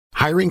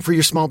Hiring for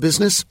your small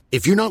business?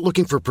 If you're not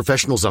looking for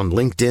professionals on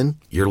LinkedIn,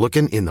 you're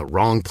looking in the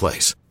wrong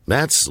place.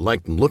 That's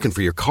like looking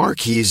for your car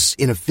keys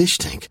in a fish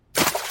tank.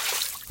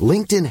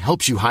 LinkedIn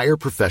helps you hire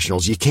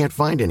professionals you can't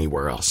find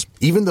anywhere else,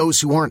 even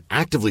those who aren't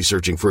actively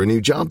searching for a new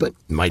job but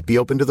might be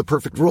open to the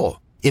perfect role.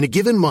 In a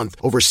given month,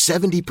 over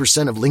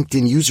 70% of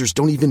LinkedIn users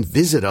don't even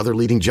visit other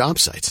leading job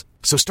sites.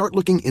 So start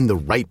looking in the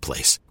right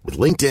place. With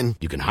LinkedIn,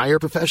 you can hire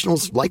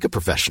professionals like a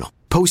professional.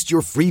 Post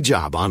your free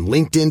job on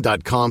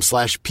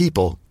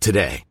linkedin.com/people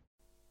today.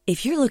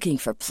 If you're looking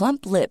for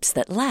plump lips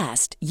that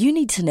last, you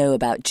need to know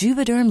about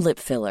Juvederm lip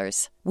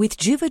fillers. With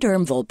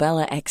Juvederm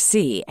Volbella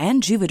XC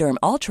and Juvederm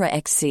Ultra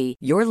XC,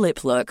 your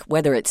lip look,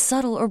 whether it's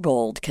subtle or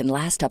bold, can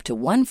last up to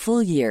 1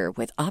 full year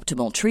with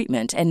optimal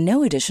treatment and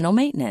no additional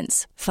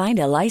maintenance. Find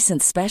a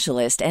licensed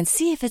specialist and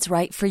see if it's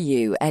right for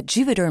you at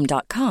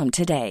Juvederm.com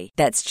today.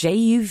 That's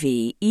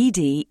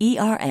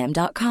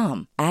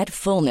JUVEDERM.com. Add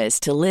fullness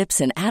to lips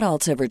in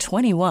adults over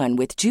 21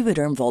 with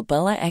Juvederm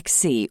Volbella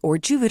XC or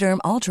Juvederm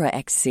Ultra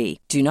XC.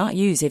 Do not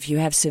use if you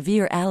have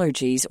severe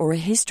allergies or a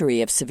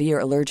history of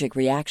severe allergic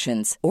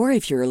reactions, or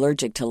if you're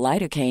allergic to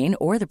lidocaine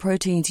or the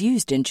proteins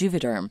used in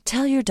Juvederm.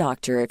 Tell your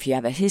doctor if you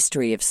have a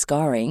history of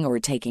scarring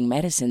or taking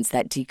medicines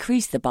that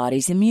decrease the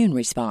body's immune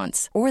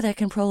response or that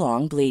can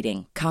prolong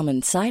bleeding.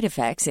 Common side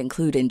effects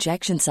include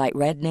injection site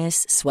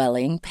redness,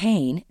 swelling,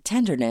 pain,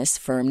 tenderness,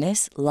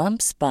 firmness,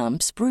 lumps,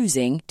 bumps,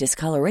 bruising,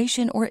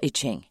 discoloration, or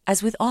itching.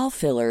 As with all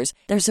fillers,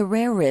 there's a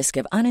rare risk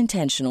of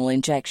unintentional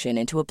injection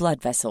into a blood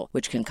vessel,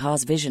 which can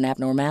cause vision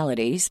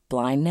abnormalities,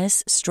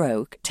 blindness,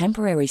 stroke,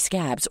 temporary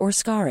scabs, or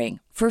scarring.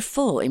 For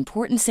full,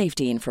 important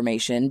safety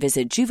information,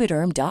 visit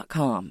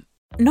Juvederm.com.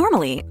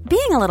 Normally,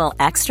 being a little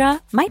extra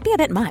might be a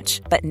bit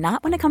much, but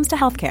not when it comes to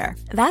healthcare.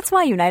 That's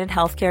why United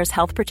Healthcare's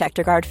Health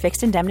Protector Guard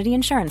fixed indemnity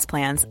insurance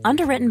plans,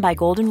 underwritten by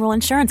Golden Rule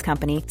Insurance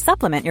Company,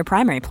 supplement your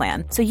primary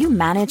plan so you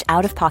manage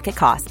out-of-pocket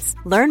costs.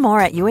 Learn more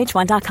at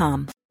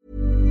UH1.com.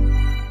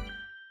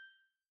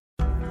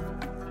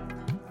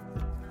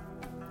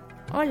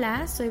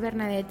 Hola, soy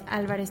Bernadette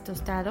Álvarez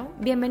Tostado.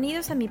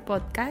 Bienvenidos a mi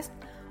podcast,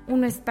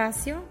 un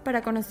espacio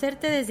para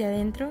conocerte desde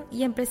adentro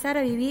y empezar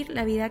a vivir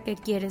la vida que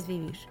quieres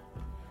vivir.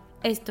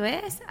 Esto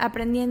es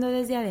Aprendiendo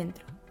desde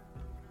Adentro.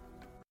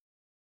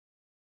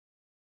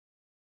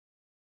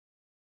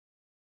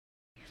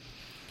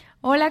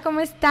 Hola,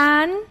 ¿cómo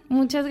están?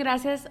 Muchas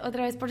gracias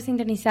otra vez por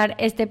sintonizar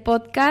este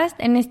podcast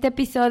en este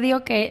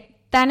episodio que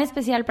tan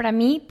especial para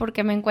mí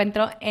porque me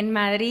encuentro en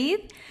Madrid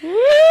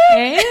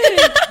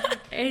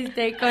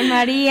con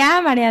María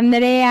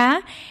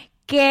Andrea,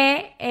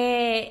 que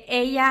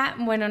ella,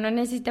 bueno, no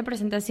necesita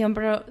presentación,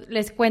 pero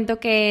les cuento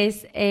que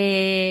es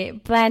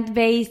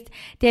plant-based,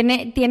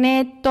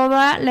 tiene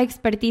toda la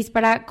expertise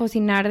para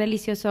cocinar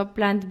delicioso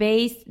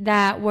plant-based,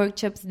 da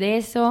workshops de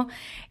eso,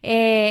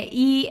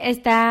 y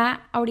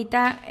está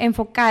ahorita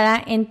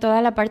enfocada en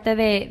toda la parte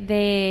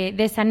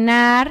de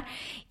sanar,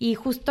 y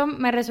justo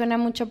me resuena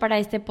mucho para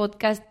este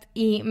podcast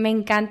y me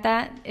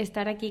encanta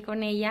estar aquí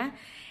con ella.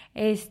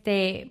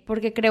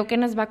 Porque creo que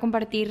nos va a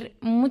compartir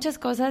muchas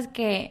cosas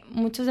que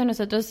muchos de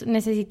nosotros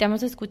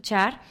necesitamos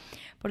escuchar,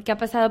 porque ha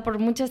pasado por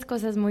muchas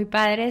cosas muy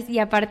padres y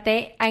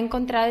aparte ha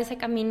encontrado ese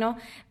camino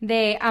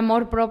de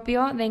amor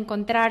propio, de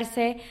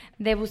encontrarse,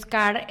 de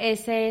buscar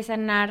ese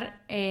sanar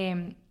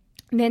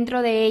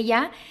dentro de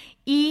ella.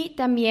 Y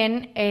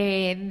también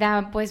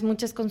da pues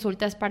muchas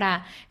consultas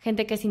para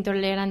gente que es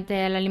intolerante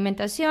a la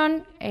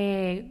alimentación,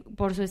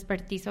 por su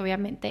expertise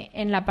obviamente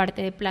en la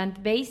parte de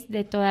plant-based,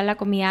 de toda la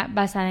comida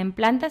basada en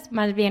plantas,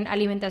 más bien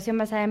alimentación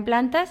basada en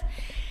plantas.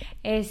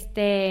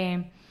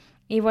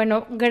 Y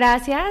bueno,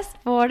 gracias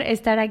por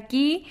estar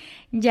aquí.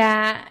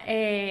 Ya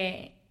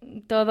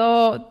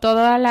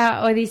toda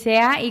la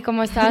odisea, y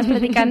como estabas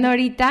platicando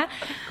ahorita,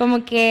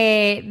 como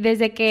que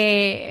desde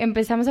que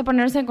empezamos a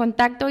ponernos en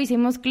contacto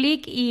hicimos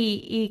clic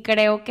y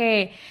creo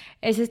que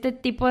es este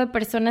tipo de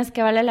personas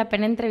que vale la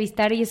pena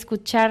entrevistar y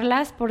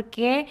escucharlas. ¿Por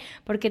qué?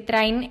 Porque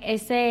traen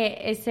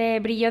ese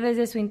brillo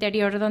desde su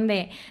interior,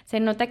 donde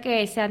se nota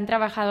que se han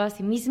trabajado a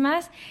sí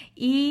mismas.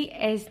 Y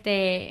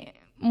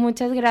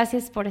muchas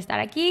gracias por estar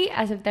aquí,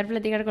 aceptar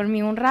platicar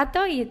conmigo un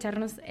rato y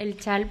echarnos el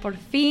chal por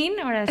fin,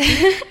 ahora sí,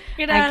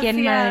 aquí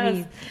en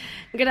Madrid.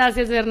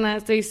 Gracias, Berna,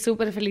 estoy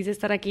súper feliz de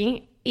estar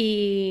aquí.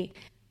 Y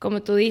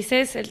como tú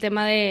dices, el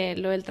tema de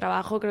lo del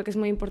trabajo creo que es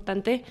muy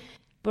importante,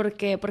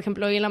 porque, por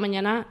ejemplo, hoy en la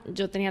mañana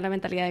yo tenía la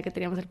mentalidad de que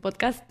teníamos el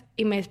podcast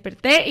y me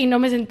desperté y no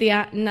me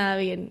sentía nada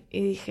bien.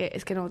 Y dije,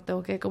 es que no,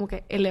 tengo que como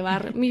que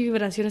elevar mi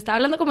vibración. Estaba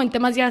hablando como en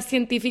temas ya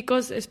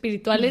científicos,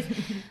 espirituales,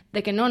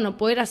 de que no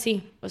puedo ir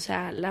así. O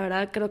sea, la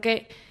verdad creo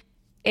que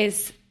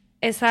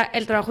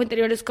el trabajo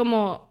interior es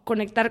como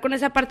conectar con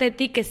esa parte de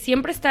ti que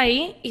siempre está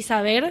ahí y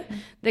saber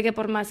de que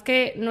por más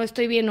que no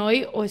estoy bien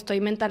hoy o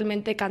estoy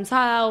mentalmente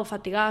cansada o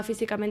fatigada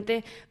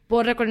físicamente,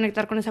 puedo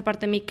reconectar con esa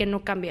parte de mí que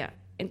no cambia.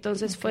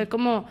 Entonces fue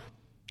como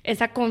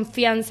esa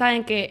confianza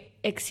en que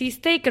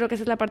existe, y creo que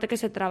esa es la parte que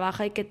se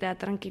trabaja y que te da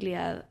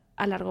tranquilidad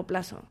a largo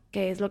plazo,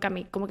 que es lo que a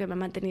mí como que me ha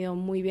mantenido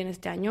muy bien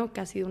este año,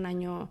 que ha sido un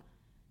año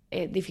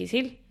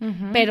difícil.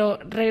 Uh-huh. Pero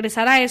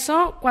regresar a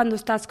eso cuando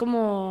estás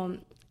como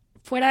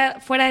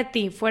fuera de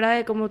ti, fuera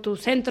de como tu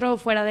centro,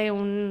 fuera de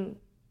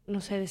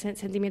no sé, de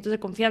sentimientos de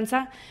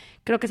confianza.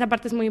 Creo que esa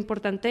parte es muy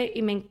importante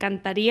y me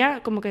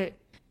encantaría como que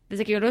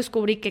desde que yo lo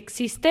descubrí que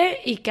existe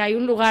y que hay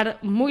un lugar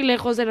muy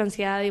lejos de la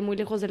ansiedad y muy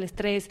lejos del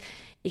estrés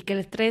y que el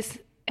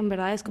estrés en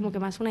verdad es como que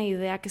más una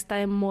idea que está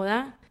de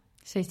moda.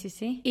 Sí, sí,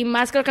 sí. Y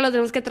más creo que lo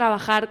tenemos que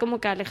trabajar, como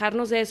que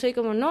alejarnos de eso y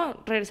como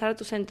no, regresar a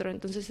tu centro.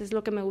 Entonces es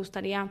lo que me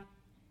gustaría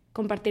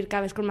compartir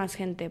cada vez con más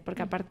gente,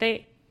 porque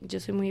aparte yo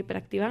soy muy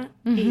hiperactiva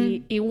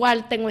y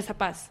igual tengo esa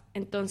paz.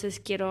 Entonces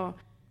quiero,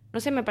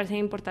 no sé, me parece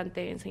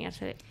importante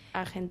enseñarse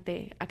a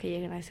gente a que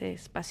lleguen a ese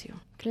espacio.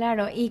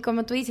 Claro, y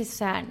como tú dices, o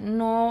sea,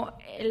 no,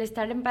 el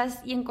estar en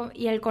paz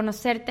y el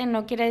conocerte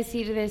no quiere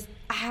decir es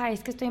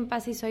que estoy en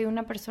paz y soy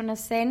una persona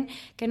zen,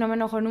 que no me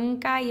enojo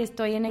nunca y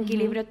estoy en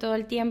equilibrio todo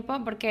el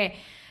tiempo, porque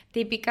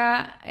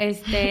típica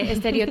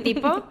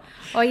estereotipo.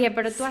 Oye,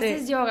 pero tú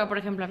haces yoga, por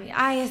ejemplo, a mí.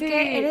 Es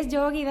que eres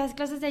yogi, das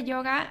clases de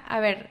yoga. A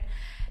ver,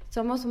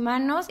 somos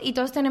humanos y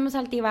todos tenemos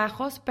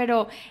altibajos,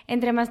 pero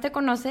entre más te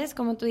conoces,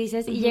 como tú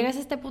dices, y llegas a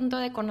este punto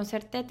de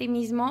conocerte a ti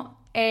mismo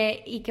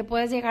y que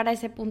puedes llegar a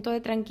ese punto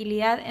de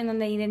tranquilidad en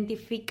donde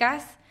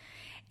identificas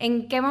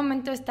en qué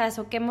momento estás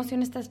o qué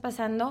emoción estás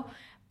pasando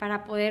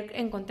para poder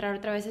encontrar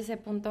otra vez ese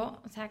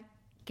punto, o sea,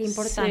 qué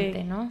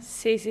importante, ¿no?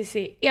 Sí, sí,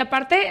 sí. Y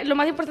aparte, lo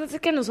más importante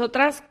es que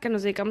nosotras, que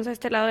nos dedicamos a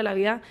este lado de la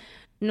vida,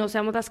 no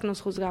seamos las que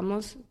nos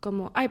juzgamos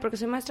como, porque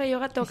soy maestra de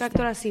yoga, tengo que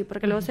actuar así,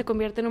 porque luego se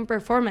convierte en un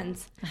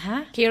performance.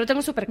 Ajá. Que yo lo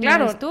tengo súper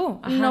claro. No eres tú.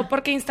 Ajá. No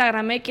porque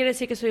Instagramé quiere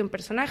decir que soy un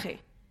personaje.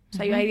 O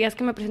sea, yo hay días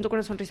que me presento con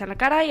una sonrisa en la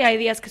cara, y hay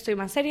días que estoy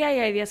más seria, y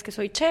hay días que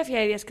soy chef, y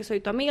hay días que soy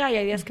tu amiga, y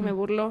hay días que me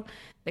burlo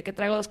de que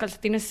traigo 2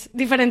 calcetines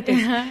diferentes.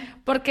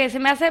 Porque se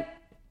me hace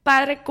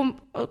padre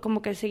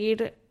como que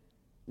seguir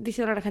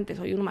diciendo a la gente,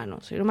 soy un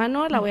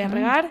humano, la voy a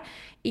regar,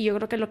 y yo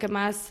creo que lo que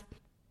más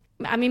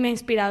a mí me ha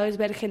inspirado es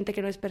ver gente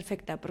que no es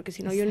perfecta, porque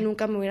si no yo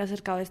nunca me hubiera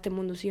acercado a este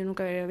mundo si yo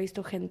nunca hubiera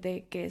visto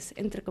gente que es,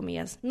 entre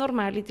comillas,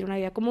 normal y tiene una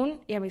vida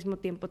común y al mismo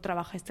tiempo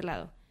trabaja a este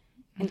lado.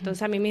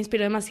 Entonces a mí me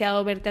inspiró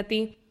demasiado verte a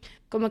ti,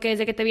 como que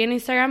desde que te vi en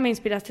Instagram me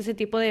inspiraste ese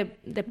tipo de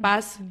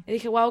paz. Y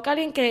dije, wow, que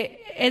alguien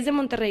que es de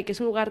Monterrey, que es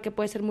un lugar que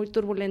puede ser muy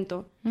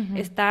turbulento,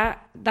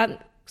 está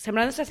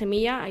sembrando esa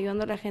semilla,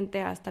 ayudando a la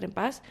gente a estar en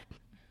paz.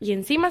 Y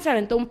encima se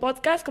aventó un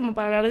podcast como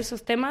para hablar de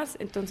esos temas,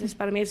 entonces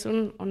para mí es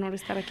un honor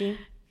estar aquí.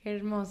 Qué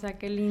hermosa,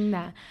 qué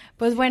linda.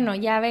 Pues bueno,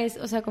 ya ves,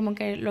 o sea, como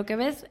que lo que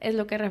ves es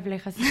lo que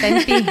reflejas, está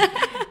en ti.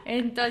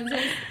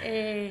 Entonces,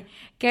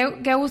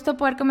 qué gusto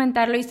poder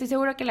comentarlo y estoy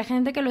segura que la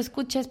gente que lo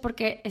escuche es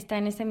porque está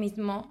en ese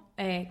mismo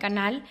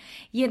canal.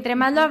 Y entre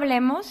más lo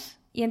hablemos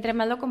y entre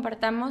más lo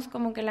compartamos,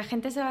 como que la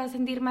gente se va a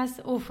sentir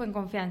más, en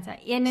confianza.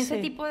 Y en ese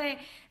tipo de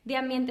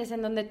ambientes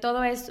en donde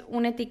todo es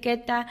una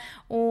etiqueta,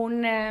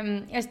 un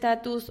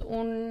estatus,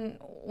 un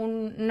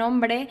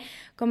nombre,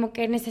 como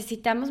que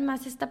necesitamos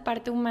más esta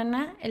parte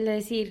humana, el de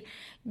decir,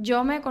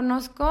 yo me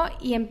conozco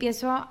y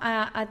empiezo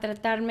a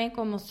tratarme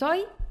como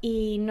soy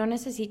y no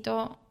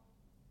necesito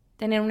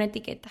tener una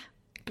etiqueta.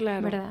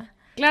 Claro. ¿Verdad?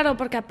 Claro,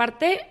 porque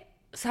aparte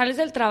sales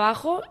del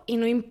trabajo y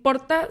no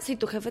importa si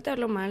tu jefe te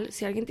habló mal,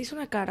 si alguien te hizo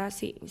una cara,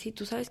 si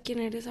tú sabes quién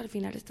eres, al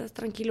final estás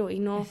tranquilo y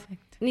no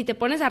ni te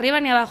pones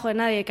arriba ni abajo de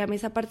nadie, que a mí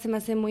esa parte se me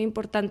hace muy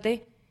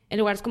importante en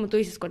lugares como tú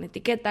dices, con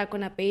etiqueta,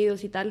 con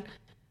apellidos y tal,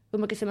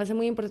 como que se me hace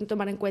muy importante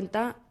tomar en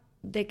cuenta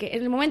de que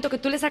en el momento que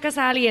tú le sacas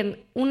a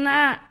alguien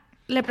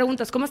le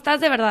preguntas, ¿cómo estás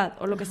de verdad?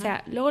 O lo que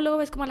sea, luego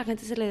ves cómo a la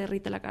gente se le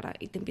derrite la cara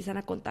y te empiezan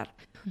a contar.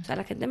 O sea,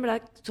 la gente en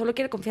verdad solo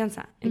quiere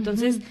confianza.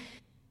 Entonces,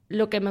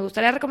 lo que me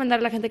gustaría recomendar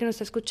a la gente que nos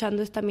está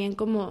escuchando es también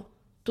como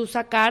tú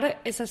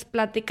sacar esas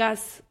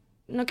pláticas,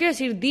 no quiero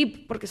decir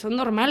deep, porque son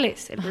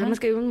normales. El problema es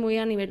que vivimos muy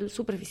a nivel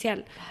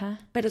superficial.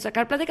 Pero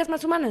sacar pláticas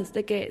más humanas,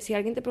 de que si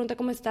alguien te pregunta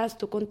cómo estás,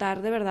 tú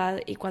contar de verdad,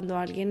 y cuando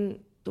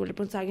tú le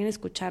preguntas a alguien,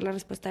 escuchar la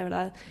respuesta de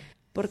verdad,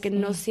 porque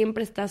no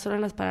siempre está solo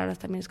en las palabras,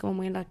 también es como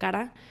muy en la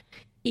cara.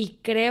 Y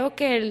creo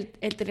que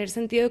el tener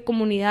sentido de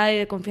comunidad y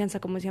de confianza,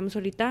 como decíamos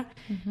ahorita,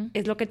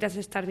 es lo que te hace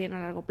estar bien a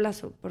largo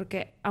plazo.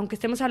 Porque aunque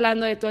estemos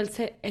hablando de todo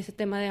ese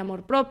tema de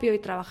amor propio y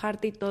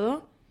trabajarte y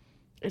todo,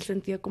 el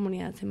sentido de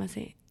comunidad se me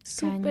hace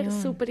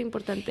súper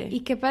importante. Y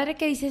qué padre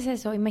que dices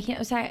eso. Imagina,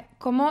 o sea,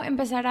 cómo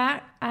empezar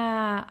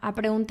a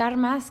preguntar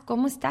más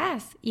cómo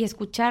estás y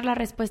escuchar la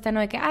respuesta,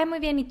 no de que, muy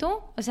bien, ¿y tú?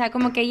 O sea,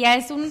 como que ya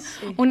es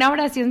una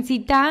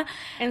oracioncita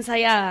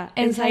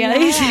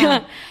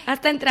ensayadísima.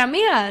 Hasta entre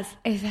amigas.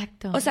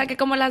 Exacto. O sea, que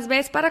como las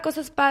ves para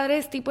cosas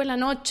padres, tipo en la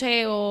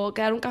noche o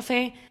quedar un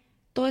café,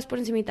 todo es por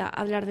encimita.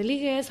 Hablar de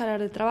ligues,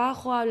 hablar de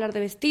trabajo, hablar de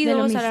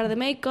vestidos, hablar de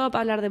make-up,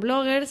 hablar de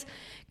bloggers,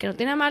 que no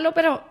tiene nada malo,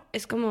 pero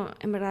es como,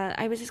 en verdad,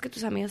 hay veces que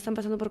tus amigas están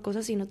pasando por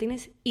cosas y no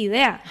tienes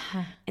idea.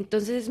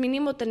 Entonces es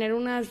mínimo tener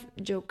unas,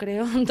 yo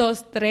creo,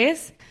 2,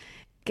 3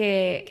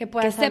 que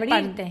puedas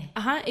abrirte.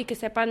 Y que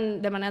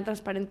sepan de manera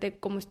transparente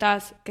cómo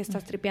estás, qué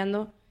estás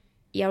tripeando.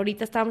 Y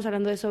ahorita estábamos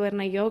hablando de eso,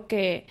 Berna y yo,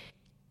 que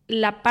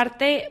la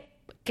parte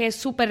que es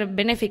súper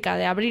benéfica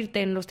de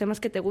abrirte en los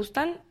temas que te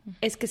gustan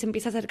es que se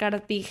empieza a acercar a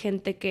ti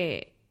gente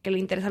que le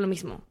interesa lo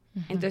mismo.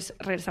 Entonces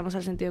regresamos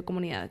al sentido de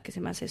comunidad, que se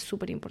me hace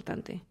súper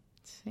importante.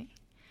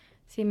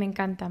 Sí, me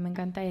encanta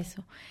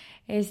eso.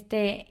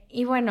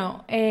 Y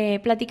bueno,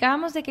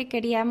 platicábamos de que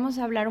queríamos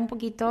hablar un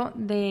poquito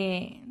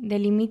de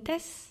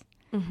límites.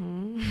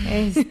 Uh-huh.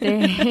 De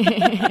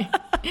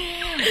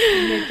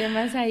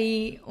temas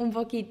ahí un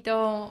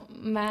poquito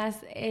más,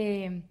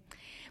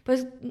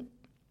 pues,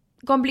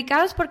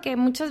 complicados, porque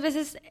muchas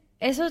veces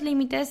esos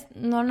límites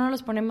no nos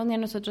los ponemos ni a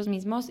nosotros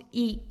mismos.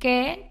 ¿Y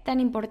qué tan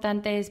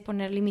importante es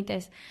poner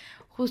límites?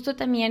 Justo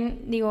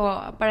también,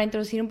 digo, para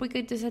introducir un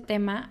poquito ese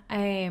tema,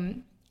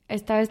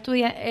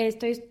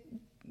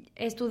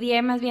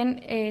 estudié más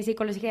bien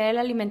psicología de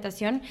la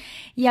alimentación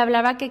y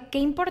hablaba que qué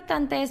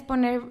importante es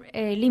poner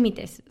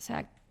límites, o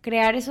sea,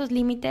 crear esos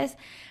límites,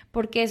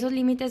 porque esos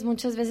límites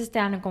muchas veces te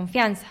dan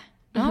confianza,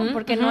 ¿no? Uh-huh,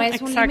 porque uh-huh, no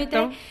es un exacto.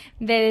 límite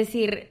de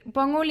decir,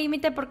 pongo un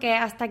límite porque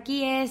hasta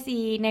aquí es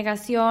y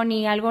negación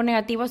y algo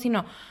negativo,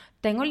 sino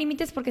tengo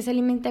límites porque ese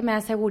límite me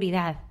da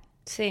seguridad.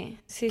 Sí.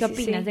 ¿Qué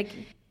opinas de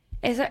que...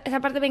 Esa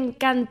parte me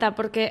encanta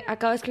porque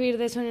acabo de escribir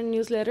de eso en el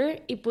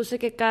newsletter y puse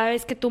que cada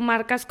vez que tú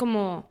marcas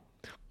como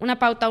una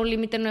pauta, un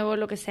límite nuevo,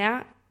 lo que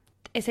sea,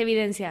 es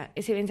evidencia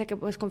que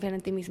puedes confiar en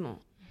ti mismo.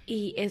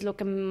 Y es lo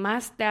que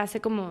más te hace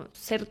como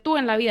ser tú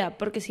en la vida,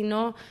 porque si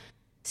no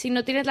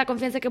tienes la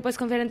confianza que puedes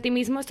confiar en ti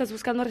mismo, estás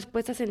buscando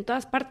respuestas en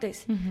todas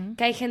partes. Uh-huh.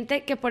 Que hay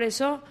gente que por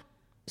eso,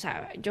 o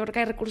sea, yo creo que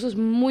hay recursos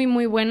muy,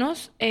 muy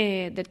buenos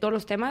de todos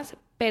los temas,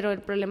 pero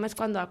el problema es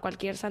cuando a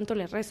cualquier santo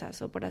le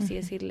rezas, o por así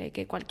decirle,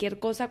 que cualquier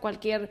cosa,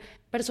 cualquier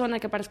persona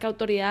que parezca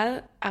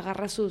autoridad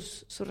agarra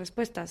sus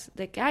respuestas,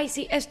 de que, ay,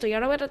 sí, esto, y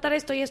ahora voy a tratar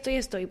esto y esto y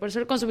esto, y por eso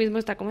el consumismo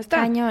está como está.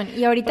 Cañón.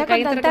 Y ahorita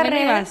porque con tanta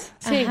redes,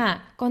 sí.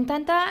 Con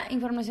tanta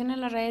información en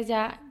las redes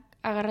ya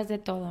agarras de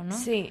todo, ¿no?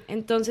 Sí,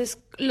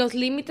 entonces los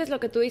límites, lo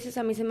que tú dices,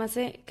 a mí se me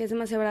hace que es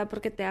demasiado verdad,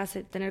 porque te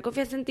hace tener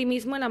confianza en ti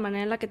mismo, en la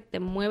manera en la que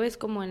te mueves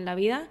como en la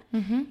vida,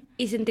 uh-huh,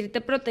 y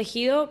sentirte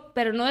protegido,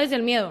 pero no desde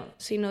el miedo,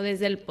 sino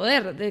desde el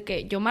poder, de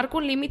que yo marco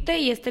un límite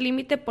y este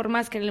límite, por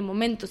más que en el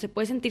momento se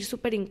puede sentir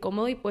súper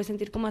incómodo y puede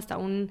sentir como hasta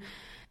un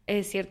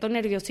cierto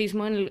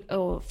nerviosismo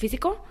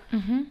físico,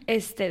 uh-huh,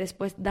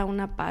 después da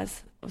una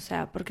paz, o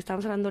sea, porque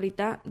estamos hablando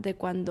ahorita de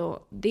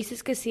cuando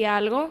dices que sí a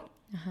algo.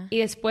 Ajá. Y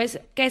después,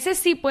 que ese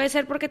sí puede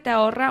ser porque te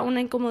ahorra una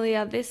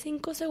incomodidad de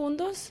 5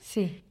 segundos.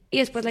 Sí. Y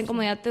después la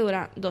incomodidad te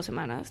dura 2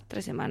 semanas,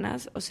 3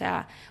 semanas. O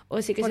sea, o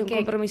decir que es un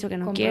compromiso que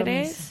no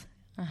quieres.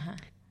 Ajá.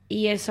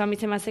 Y eso a mí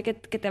se me hace que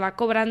te va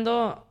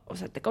cobrando, o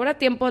sea, te cobra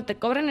tiempo, te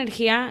cobra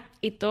energía,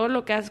 y todo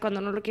lo que haces cuando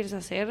no lo quieres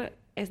hacer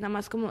es nada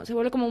más como, se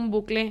vuelve como un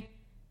bucle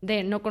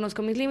de no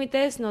conozco mis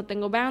límites, no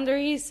tengo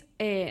boundaries,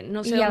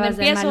 no sé dónde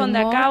empiezo, dónde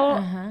acabo.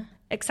 Ajá.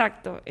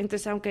 Exacto.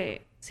 Entonces,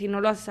 aunque si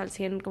no lo haces al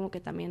 100, como que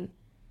también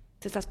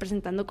te estás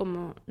presentando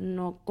como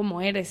no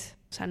como eres,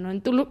 o sea, no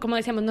en tu luz, como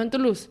decíamos, no en tu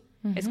luz.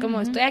 Uh-huh, es como,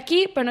 estoy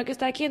aquí, pero no quiero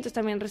estar aquí, entonces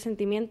también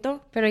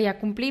resentimiento. Pero ya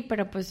cumplí,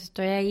 pero pues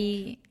estoy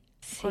ahí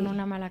con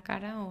una mala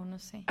cara o no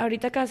sé.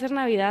 Ahorita que va a ser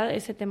Navidad,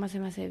 ese tema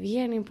se me hace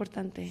bien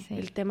importante,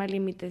 el tema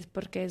límites,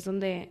 porque es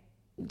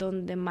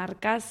donde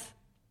marcas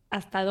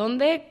hasta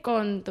dónde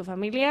con tu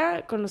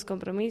familia, con los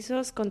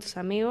compromisos, con tus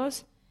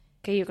amigos,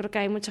 que yo creo que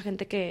hay mucha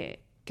gente que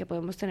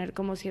podemos tener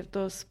como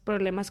ciertos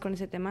problemas con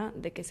ese tema,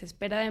 de que se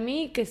espera de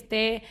mí que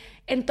esté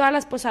en todas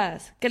las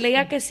posadas, que le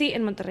diga que sí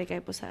en Monterrey, que hay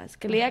posadas,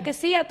 que le diga que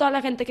sí a toda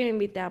la gente que me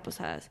invite a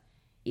posadas.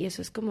 Y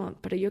eso es como,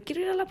 pero yo quiero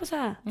ir a la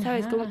posada,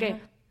 ¿sabes? Como que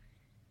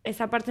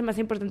esa parte más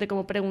importante,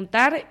 como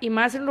preguntar, y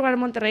más en un lugar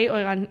de Monterrey,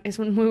 oigan, es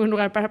un muy buen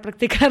lugar para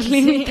practicar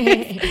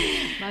límites.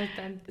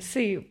 Bastante.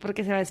 Sí,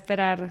 porque se va a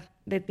esperar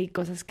de ti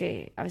cosas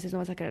que a veces no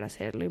vas a querer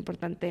hacer. Lo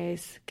importante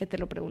es que te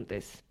lo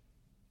preguntes.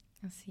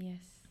 Así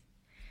es.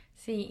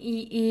 Sí,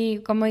 y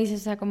como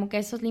dices, o sea, como que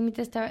esos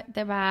límites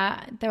te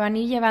van a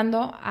ir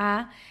llevando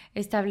a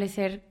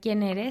establecer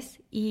quién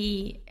eres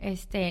y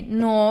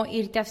no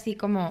irte así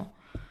como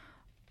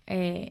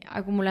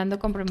acumulando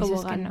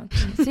compromisos que no.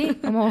 Sí,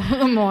 como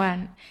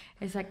van,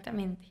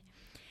 exactamente.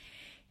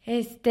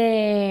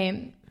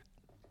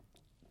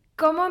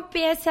 ¿Cómo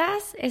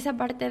empiezas esa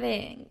parte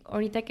de,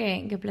 ahorita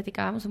que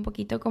platicábamos un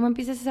poquito, cómo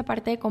empiezas esa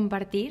parte de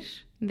compartir,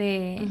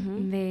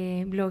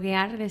 de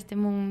bloguear de este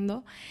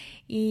mundo?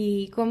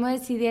 ¿Y cómo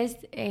decides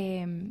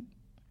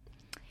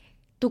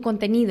tu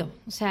contenido?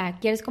 O sea,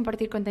 ¿quieres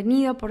compartir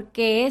contenido? ¿Por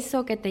qué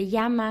eso? ¿Qué te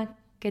llama?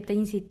 ¿Qué te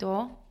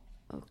incitó?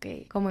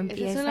 Okay. ¿Cómo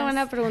empiezas? Esa es una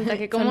buena pregunta,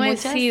 que cómo he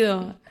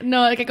sido.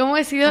 No, que cómo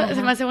he sido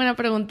se me hace buena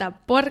pregunta,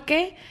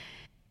 porque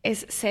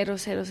es 0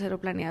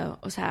 planeado.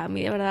 O sea, a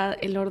mí de verdad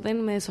el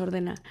orden me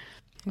desordena.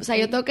 O sea,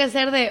 yo tengo que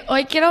hacer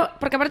hoy quiero,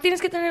 porque aparte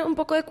tienes que tener un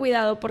poco de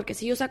cuidado, porque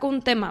si yo saco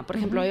un tema, por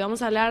ejemplo, hoy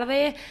vamos a hablar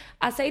de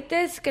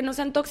aceites que no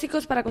sean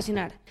tóxicos para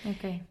cocinar.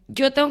 Okay.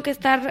 Yo tengo que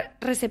estar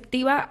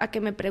receptiva a que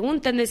me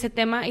pregunten de ese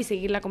tema y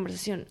seguir la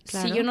conversación.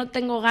 Claro. Si yo no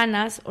tengo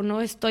ganas o no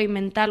estoy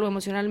mental o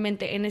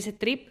emocionalmente en ese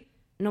trip,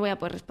 no voy a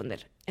poder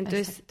responder.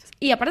 Entonces, exacto.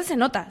 Y aparte se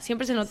nota,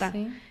 siempre se nota.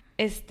 Sí.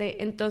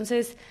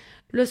 Entonces,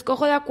 lo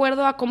escojo de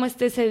acuerdo a cómo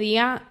esté ese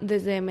día,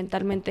 desde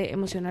mentalmente,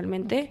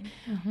 emocionalmente.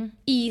 Okay.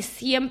 Y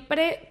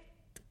siempre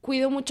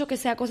cuido mucho que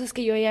sea cosas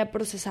que yo ya he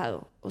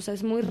procesado. O sea,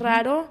 es muy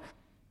raro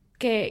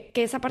que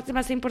esa parte es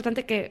más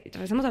importante, que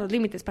regresemos a los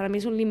límites. Para mí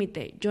es un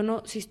límite. Yo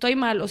no, si estoy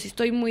mal o si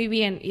estoy muy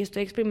bien y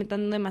estoy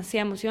experimentando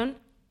demasiada emoción,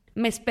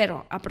 me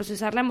espero a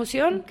procesar la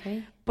emoción,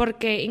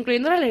 porque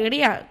incluyendo la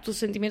alegría, tus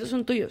sentimientos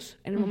son tuyos.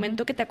 En el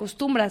momento que te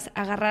acostumbras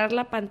a agarrar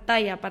la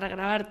pantalla para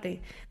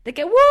grabarte, de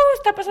que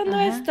está pasando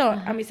esto,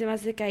 a mí se me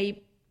hace que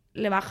ahí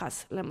le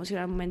bajas la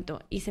emoción al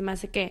momento y se me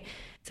hace que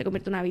se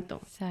convierte en un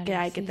hábito, que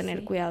hay que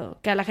tener cuidado.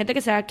 Que a la gente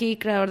que sea aquí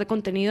creador de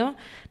contenido,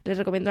 les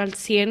recomiendo al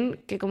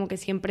 100 que como que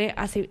siempre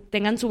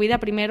tengan su vida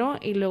primero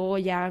y luego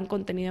ya hagan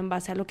contenido en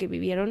base a lo que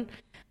vivieron,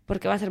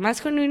 porque va a ser más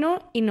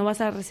genuino y no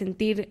vas a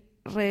resentir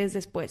redes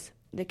después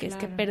de que es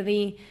que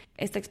perdí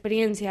esta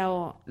experiencia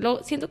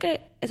siento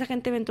que esa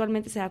gente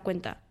eventualmente se da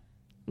cuenta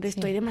de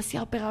estoy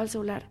demasiado pegado al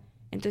celular.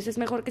 Entonces es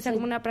mejor que sea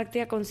como una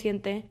práctica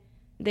consciente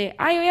de,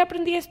 hoy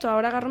aprendí esto,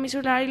 ahora agarro mi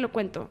celular y lo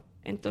cuento.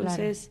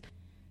 Entonces,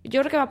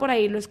 yo creo que va por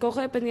ahí. Lo escojo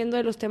dependiendo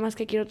de los temas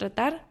que quiero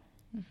tratar.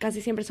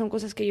 Casi siempre son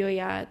cosas que yo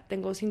ya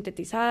tengo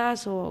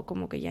sintetizadas o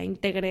como que ya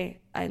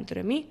integré adentro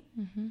de mí.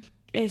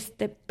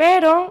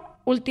 Pero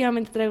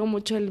últimamente traigo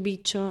mucho el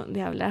bicho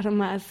de hablar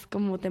más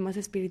como temas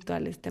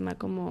espirituales, tema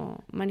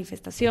como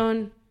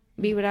manifestación,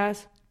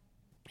 vibras,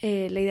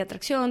 ley de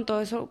atracción,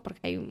 todo eso,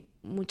 porque hay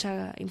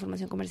mucha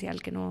información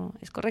comercial que no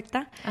es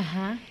correcta.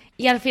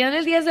 Y al final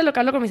del día es de lo que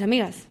hablo con mis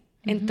amigas.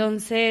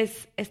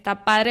 Entonces,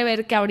 está padre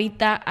ver que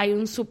ahorita hay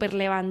un súper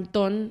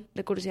levantón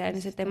de curiosidad en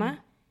ese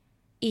tema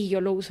y yo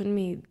lo uso en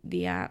mi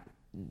día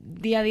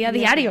a día,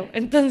 diario.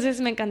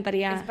 Entonces, me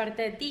encantaría... Es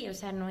parte de ti, o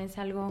sea, no es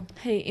algo...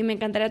 Sí, y me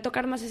encantaría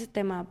tocar más ese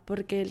tema,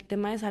 porque el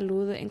tema de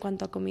salud en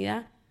cuanto a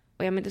comida,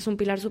 obviamente es un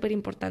pilar súper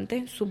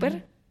importante,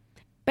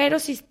 pero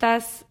si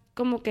estás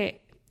como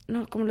que...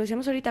 No, como lo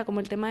decíamos ahorita,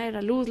 como el tema de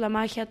la luz, la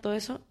magia, todo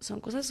eso,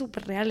 son cosas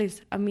súper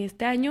reales. A mí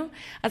este año,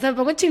 hasta me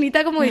pongo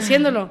chinita como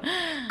diciéndolo,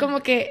 como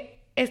que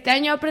este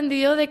año he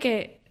aprendido de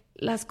que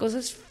las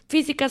cosas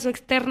físicas o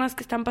externas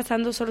que están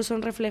pasando solo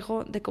son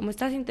reflejo de cómo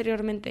estás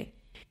interiormente.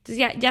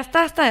 Entonces ya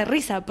está hasta de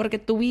risa, porque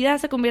tu vida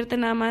se convierte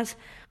en nada más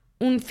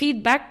un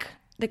feedback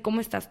de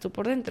cómo estás tú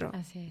por dentro.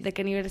 Así es. De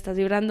qué nivel estás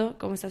vibrando,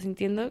 cómo estás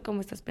sintiendo, cómo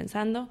estás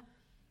pensando.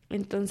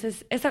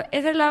 Entonces,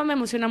 ese lado me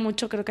emociona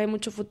mucho. Creo que hay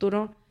mucho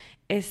futuro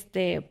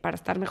para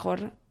estar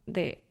mejor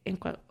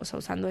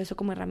usando eso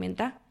como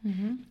herramienta.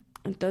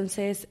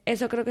 Entonces,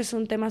 eso creo que es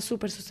un tema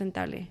súper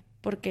sustentable,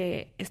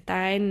 porque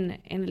está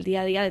en el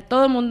día a día de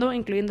todo el mundo,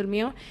 incluyendo el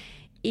mío.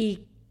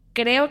 Y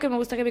creo que me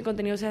gusta que mi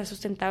contenido sea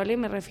sustentable.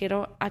 Me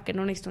refiero a que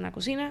no necesito una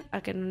cocina,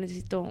 a que no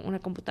necesito una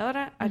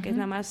computadora, a que es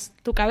nada más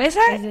tu cabeza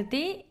desde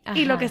ti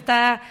y lo que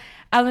está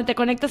a donde te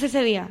conectas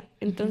ese día.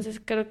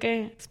 Entonces creo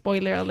que,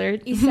 spoiler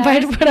alert, y va a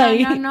ir por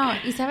ahí. No.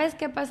 ¿Y sabes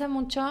qué pasa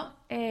mucho?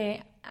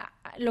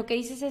 Lo que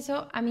dices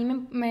eso, a mí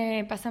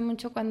me pasa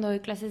mucho cuando doy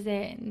clases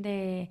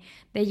de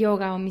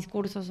yoga o mis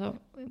cursos o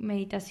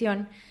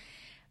meditación.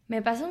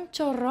 Me pasa un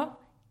chorro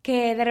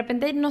que de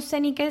repente no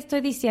sé ni qué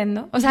estoy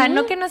diciendo. O sea,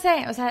 no que no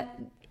sé, o sea,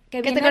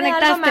 que te viene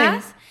conectaste. de algo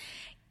más.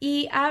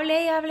 Y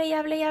hable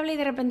y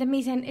de repente me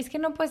dicen, es que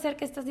no puede ser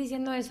que estás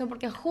diciendo eso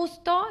porque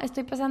justo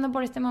estoy pasando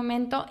por este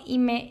momento y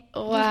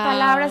tus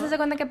palabras, hace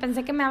cuenta que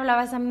pensé que me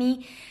hablabas a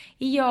mí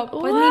y yo,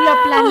 pues ni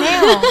lo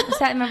planeo. O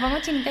sea, me pongo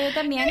chinita yo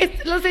también.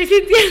 Lo estoy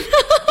sintiendo.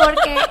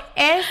 Porque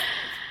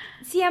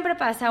siempre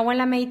pasa, o en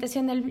la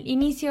meditación del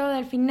inicio,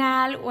 del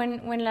final, o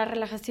en la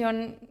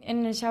relajación,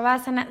 en el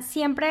Shavasana,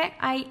 siempre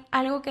hay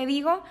algo que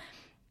digo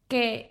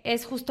que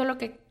es justo lo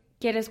que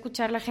quiere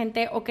escuchar la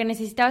gente o que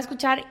necesitaba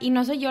escuchar, y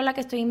no soy yo la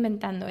que estoy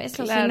inventando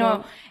eso,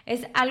 sino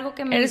es algo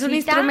que me eres un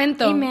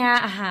instrumento.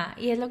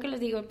 Y es lo que les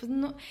digo, pues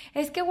no,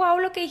 es que wow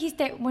lo que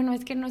dijiste, bueno,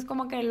 es que no es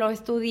como que lo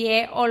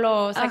estudié o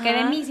lo saqué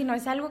de mí, sino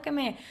es algo que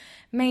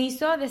me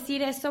hizo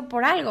decir eso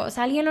por algo, o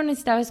sea, alguien lo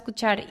necesitaba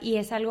escuchar y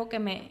es algo que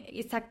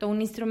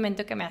un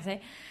instrumento que me hace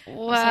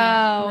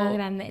más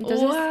grande.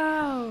 Entonces,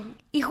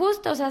 y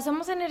justo, o sea,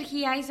 somos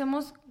energía y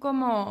somos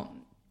como...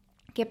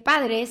 Qué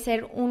padre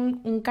ser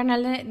un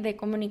canal de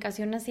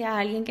comunicación hacia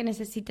alguien que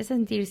necesite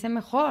sentirse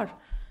mejor,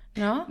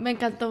 ¿no? Me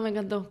encantó.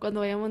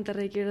 Cuando vaya a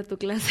Monterrey quiero ir a tu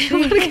clase,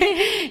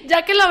 porque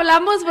ya que lo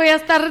hablamos voy a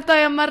estar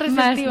todavía más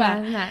receptiva.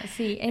 Más,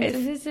 sí.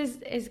 Entonces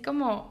es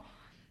como,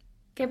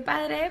 qué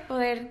padre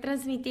poder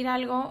transmitir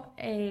algo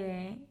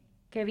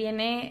que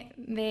viene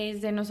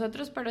desde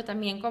nosotros, pero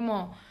también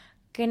como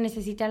que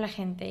necesita la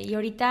gente. Y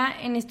ahorita,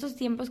 en estos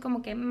tiempos,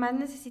 como que más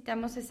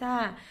necesitamos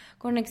esa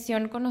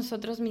conexión con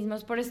nosotros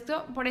mismos. Por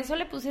eso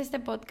le puse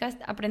este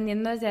podcast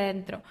Aprendiendo desde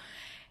adentro.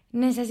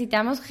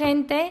 Necesitamos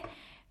gente,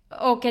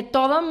 o que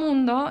todo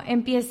mundo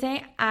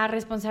empiece a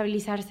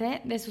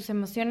responsabilizarse de sus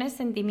emociones,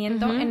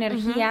 sentimiento,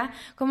 energía.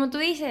 Como tú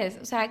dices,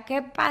 o sea,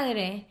 qué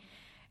padre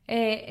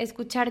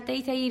escucharte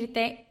y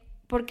seguirte,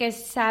 porque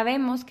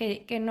sabemos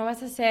que no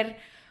vas a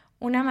ser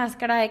una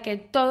máscara de que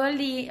todo el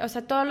día, o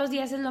sea, todos los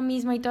días es lo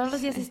mismo y todos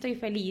los días estoy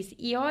feliz.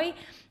 Y hoy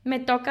me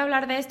toca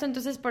hablar de esto,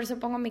 entonces por eso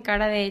pongo mi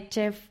cara de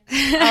chef.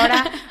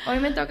 Ahora, hoy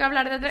me toca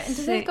hablar de otra.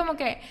 Entonces es como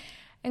que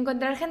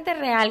encontrar gente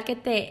real que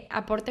te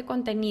aporte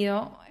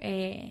contenido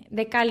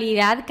de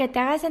calidad, que te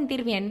haga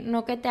sentir bien,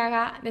 no que te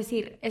haga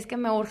decir, es que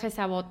me urge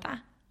esa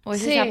bota, o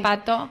ese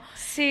zapato.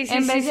 Sí,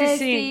 en vez de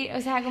decir,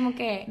 o sea, como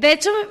que... De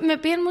hecho, me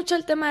piden mucho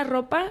el tema de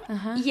ropa.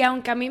 Ajá. Y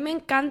aunque a mí me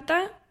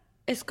encanta,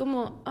 es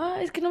como,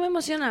 es que no me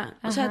emociona.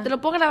 Ajá. O sea, te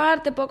lo puedo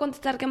grabar, te puedo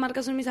contestar qué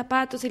marcas son mis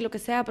zapatos y lo que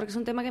sea, porque es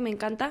un tema que me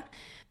encanta.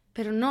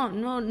 Pero no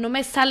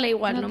me sale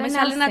igual, no me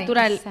sale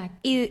natural. Exacto.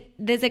 Y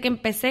desde que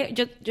empecé,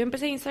 yo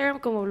empecé Instagram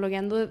como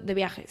blogueando de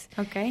viajes.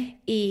 Ok.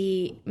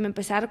 Y me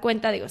empecé a dar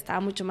cuenta, digo, estaba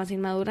mucho más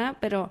inmadura,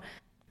 pero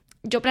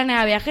yo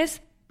planeaba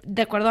viajes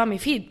de acuerdo a mi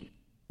feed.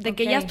 De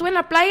que ya estuve en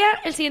la playa,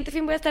 el siguiente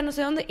fin voy a estar no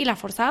sé dónde, y la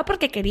forzaba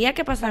porque quería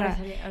que pasara.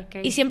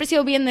 Okay. Y siempre he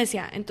sido bien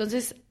necia.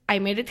 Entonces,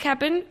 I made it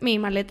happen. Mi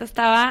maleta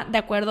estaba de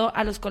acuerdo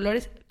a los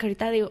colores, que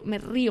ahorita digo, me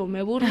río,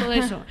 me burlo de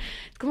eso.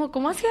 Es como,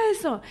 ¿cómo hacía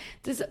eso?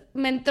 Entonces,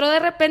 me entró de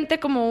repente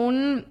como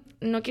un,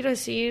 no quiero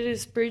decir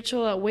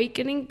spiritual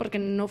awakening, porque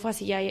no fue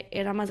así, ya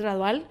era más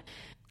gradual.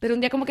 Pero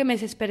un día como que me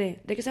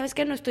desesperé, de que, ¿sabes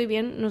qué? No estoy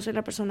bien, no soy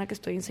la persona que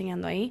estoy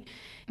enseñando ahí.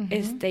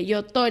 Uh-huh.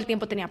 Yo todo el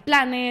tiempo tenía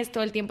planes,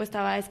 todo el tiempo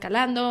estaba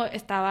escalando,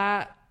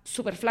 estaba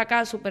súper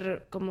flaca,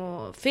 súper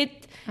como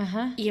fit,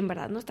 Ajá. y en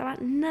verdad no estaba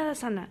nada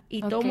sana.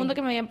 Y todo el mundo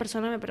que me veía en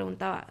persona me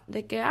preguntaba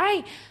de que,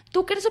 ay,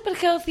 tú que eres súper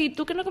healthy,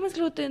 tú que no comes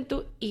gluten,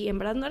 tú... Y en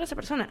verdad no era esa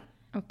persona.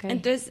 Okay.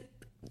 Entonces,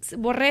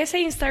 borré ese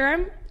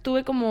Instagram,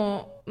 tuve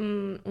como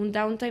un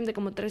downtime de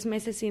como 3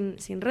 meses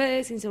sin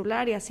redes, sin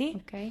celular y así.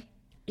 Okay.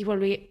 Y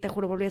volví, te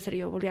juro, volví a ser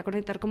yo. Volví a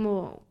conectar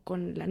como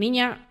con la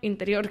niña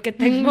interior que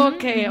tengo,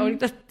 que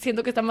ahorita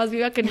siento que está más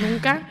viva que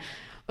nunca.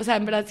 O sea,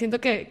 en verdad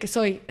siento que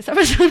soy esa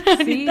persona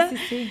ahorita.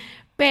 Sí.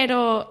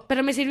 Pero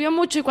me sirvió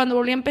mucho, y cuando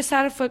volví a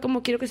empezar fue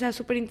como, quiero que sea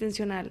súper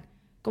intencional.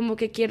 Como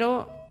que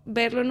quiero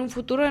verlo en un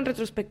futuro, en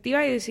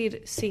retrospectiva, y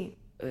decir, sí,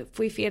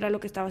 fui fiel a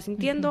lo que estaba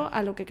sintiendo,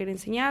 a lo que quería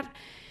enseñar.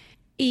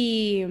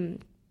 Y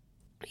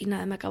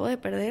nada, me acabo de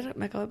perder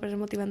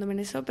motivándome en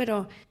eso,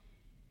 pero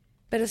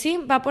sí,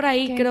 va por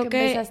ahí. Creo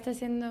que empezaste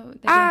haciendo...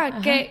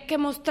 que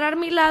mostrar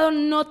mi lado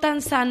no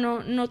tan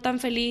sano, no tan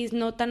feliz,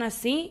 no tan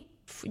así,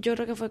 yo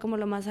creo que fue como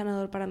lo más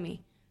sanador para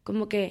mí.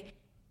 Como que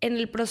en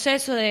el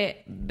proceso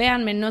de,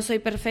 véanme, no soy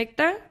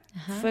perfecta,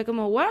 fue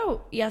como,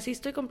 wow, y así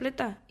estoy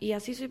completa, y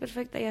así soy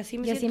perfecta, y así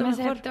me siento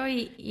mejor. Acepto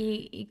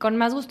y con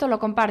más gusto lo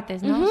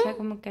compartes, ¿no? Uh-huh. O sea,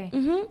 como que...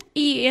 Uh-huh.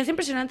 Y es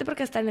impresionante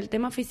porque hasta en el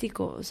tema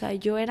físico, o sea,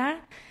 yo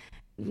era...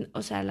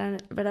 O sea, la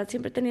verdad,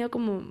 siempre he tenido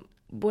como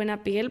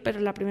buena piel, pero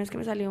la primera vez que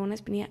me salió una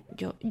espinilla,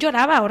 yo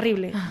lloraba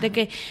horrible. De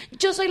que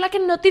yo soy la que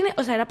no tiene...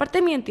 O sea, era parte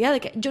de mi identidad, de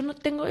que yo no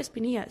tengo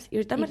espinillas. Y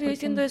ahorita me estoy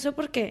diciendo eso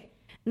porque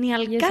ni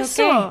al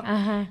caso.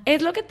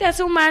 Es lo que te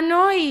hace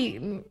humano,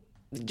 y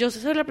yo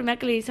soy la primera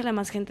que le dice a la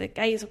más gente,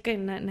 ay, ¿eso qué?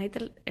 Nadie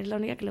es la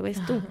única que lo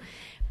ves tú.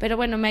 Pero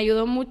bueno, me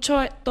ayudó mucho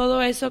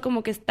todo eso,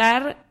 como que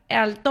estar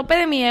al tope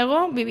de mi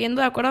ego,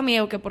 viviendo de acuerdo a mi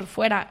ego, que por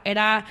fuera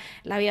era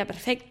la vida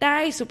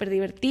perfecta y súper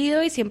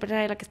divertido, y siempre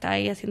era la que estaba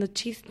ahí haciendo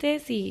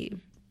chistes y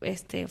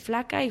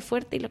flaca y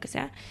fuerte y lo que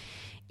sea.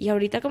 Y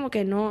ahorita como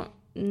que no,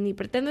 ni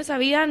pretendo esa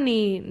vida,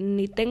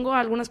 ni tengo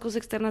algunas cosas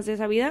externas de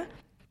esa vida,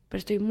 pero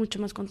estoy mucho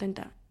más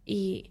contenta.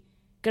 Y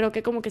creo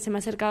que como que se me ha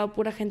acercado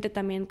pura gente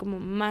también como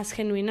más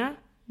genuina.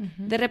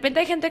 De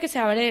repente hay gente que se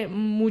abre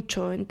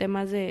mucho en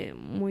temas de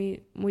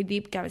muy, muy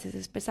deep, que a veces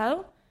es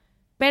pesado,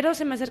 pero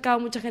se me ha acercado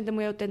mucha gente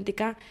muy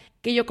auténtica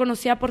que yo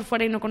conocía por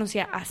fuera y no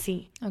conocía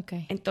así.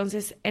 Okay.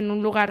 Entonces, en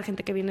un lugar,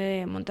 gente que viene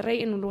de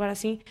Monterrey, en un lugar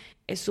así,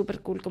 es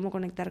súper cool como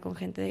conectar con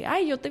gente de,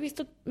 ay, yo te he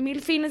visto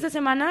 1000 fines de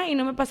semana y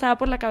no me pasaba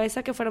por la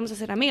cabeza que fuéramos a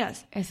ser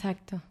amigas.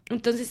 Exacto.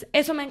 Entonces,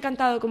 eso me ha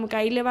encantado, como que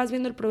ahí le vas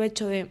viendo el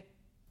provecho de,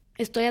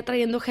 estoy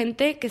atrayendo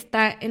gente que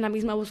está en la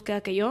misma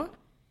búsqueda que yo,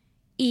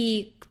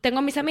 y tengo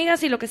a mis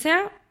amigas y lo que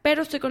sea,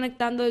 pero estoy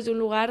conectando desde un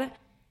lugar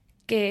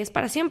que es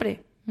para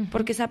siempre.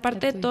 Porque esa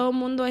parte de todo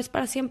mundo es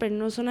para siempre.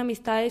 No son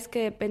amistades que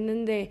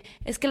dependen de...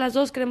 Es que las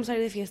dos queremos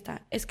salir de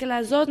fiesta. Es que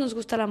las dos nos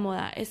gusta la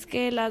moda. Es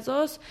que las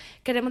dos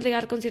queremos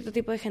ligar con cierto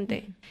tipo de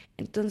gente.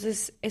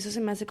 Entonces, eso se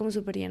me hace como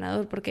súper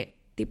llenador. Porque,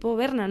 tipo,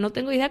 Berna, no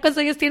tengo idea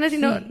cuántos años tienes y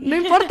no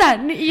importa.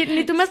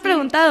 Ni tú me has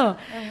preguntado.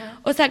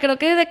 O sea, creo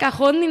que de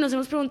cajón ni nos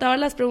hemos preguntado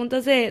las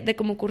preguntas de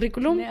como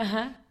currículum.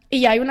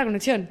 Y ya hay una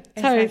conexión,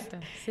 ¿sabes?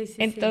 Exacto. Sí.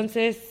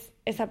 Entonces...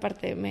 Esa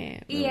parte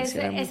me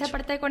emociona mucho. Esa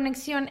parte de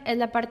conexión es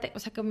la parte, o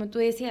sea, como tú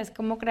decías,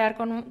 cómo crear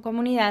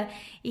comunidad,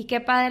 y qué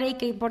padre y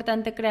qué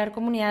importante crear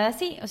comunidad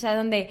así, o sea,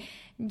 donde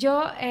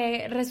yo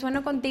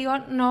resueno contigo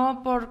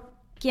no por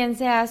quién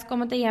seas,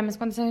 cómo te llames,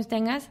 cuántos años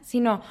tengas,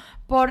 sino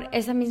por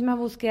esa misma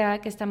búsqueda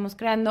que estamos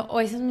creando,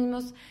 o esos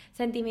mismos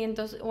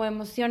sentimientos o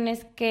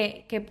emociones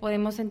que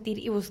podemos sentir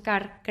y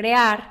buscar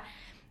crear,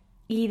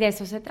 y de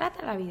eso se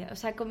trata la vida, o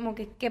sea, como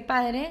que qué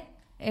padre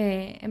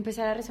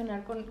empezar a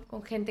resonar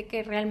con gente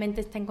que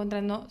realmente está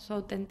encontrando su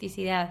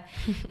autenticidad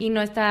y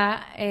no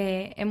está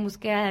en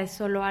búsqueda de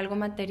solo algo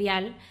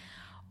material,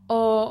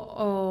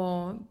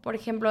 o por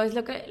ejemplo, es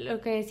lo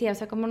que decía, o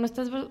sea, como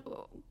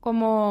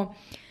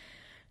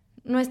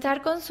no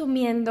estar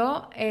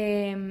consumiendo,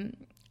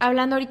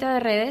 hablando ahorita de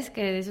redes,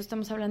 que de eso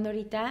estamos hablando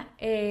ahorita,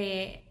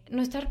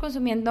 no estar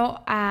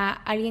consumiendo a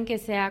alguien que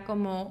sea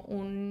como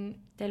un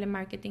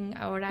telemarketing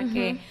ahora,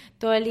 que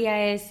todo el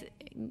día es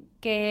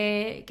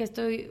que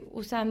estoy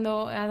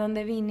usando, a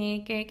dónde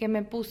vine, que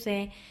me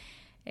puse,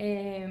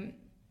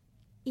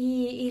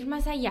 y ir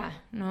más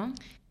allá, ¿no?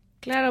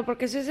 Claro,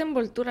 porque eso es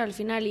envoltura al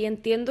final y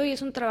entiendo y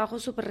es un trabajo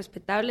súper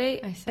respetable,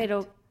 Exacto.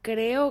 pero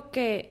creo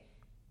que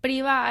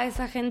priva a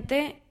esa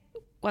gente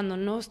cuando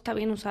no está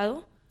bien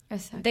usado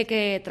Exacto. de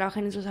que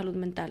trabajen en su salud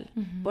mental,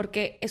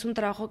 porque es un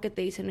trabajo que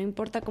te dice, no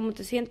importa cómo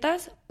te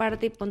sientas,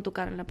 párate y pon tu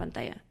cara en la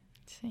pantalla.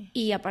 Sí.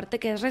 Y aparte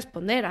que es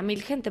responder a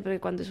 1000 gente, porque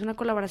cuando es una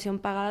colaboración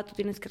pagada tú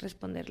tienes que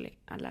responderle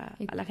a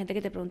la gente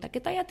que te pregunta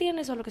 ¿qué talla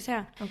tienes? O lo que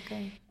sea. Ok.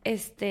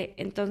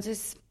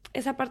 Entonces,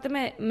 esa parte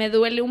me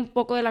duele un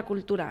poco de la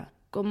cultura,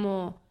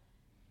 como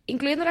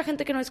incluyendo a la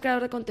gente que no es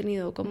creador de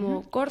contenido,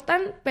 como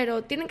cortan,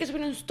 pero tienen que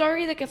subir un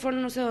story de que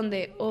fueron no sé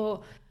dónde,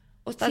 o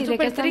están Sí, de que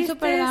súper están tristes.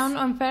 súper down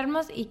o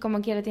enfermos y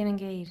como quiera tienen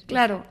que ir.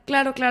 Claro,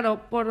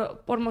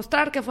 por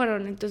mostrar que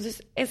fueron.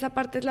 Entonces, esa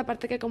parte es la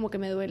parte que como que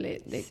me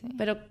duele. Sí.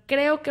 Pero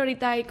creo que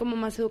ahorita hay como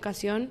más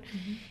educación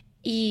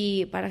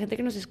y para la gente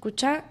que nos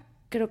escucha,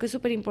 creo que es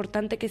súper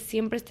importante que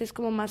siempre estés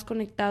como más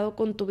conectado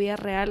con tu vida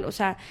real. O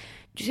sea,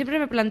 yo siempre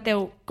me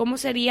planteo, ¿cómo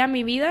sería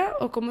mi vida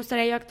o cómo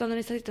estaría yo actuando en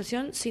esta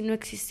situación si no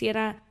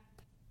existiera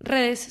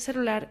redes,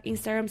 celular,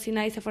 Instagram, si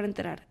nadie se fuera a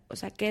enterar? O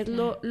sea, ¿qué es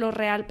lo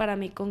real para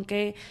mí? ¿Con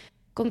qué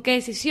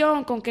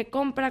decisión, con qué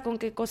compra, con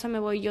qué cosa me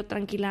voy yo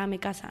tranquila a mi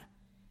casa?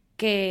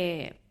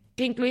 Que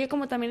incluye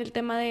como también el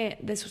tema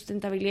de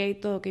sustentabilidad y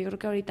todo, que yo creo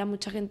que ahorita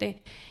mucha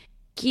gente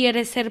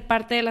quiere ser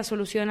parte de la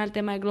solución al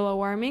tema de global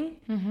warming,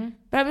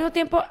 pero al mismo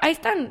tiempo ahí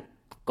están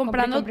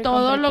comprando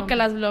todo lo que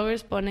las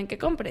bloggers ponen que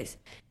compres.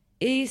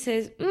 Y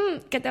dices,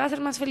 ¿qué te va a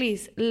hacer más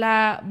feliz?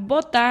 La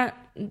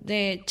bota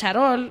de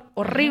charol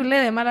horrible,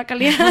 de mala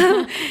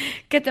calidad,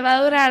 que te va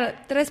a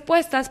durar 3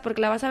 puestas porque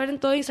la vas a ver en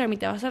todo Instagram y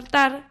te vas a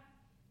hartar.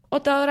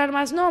 O te va a durar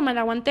más, no, me la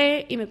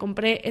aguanté y me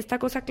compré esta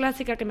cosa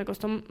clásica que me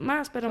costó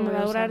más, pero me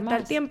va a durar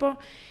tal tiempo.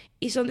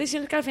 Y son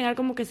decisiones que al final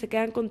como que se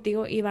quedan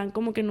contigo y van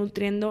como que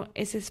nutriendo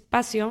ese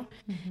espacio.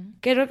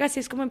 Creo que así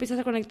es como empiezas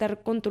a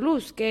conectar con tu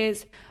luz, que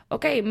es,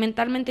 ok,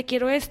 mentalmente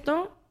quiero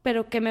esto,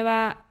 pero ¿qué me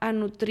va a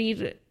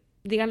nutrir?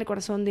 Díganle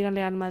corazón,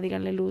 díganle alma,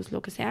 díganle luz,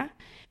 lo que sea.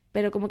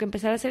 Pero como que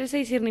empezar a hacer ese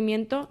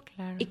discernimiento.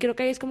 Claro. Y creo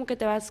que ahí es como que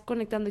te vas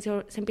conectando y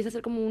se empieza a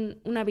hacer como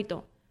un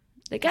hábito.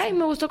 De que, ay,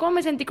 me gustó cómo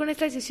me sentí con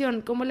esta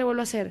decisión, ¿cómo le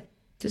vuelvo a hacer?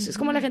 Entonces, es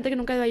como la gente que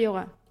nunca ha ido a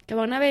yoga, que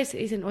va una vez y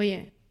dicen,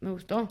 oye, me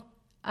gustó.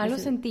 Algo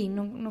sentí,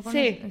 no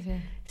Sí.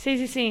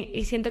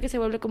 Y siento que se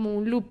vuelve como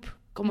un loop,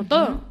 como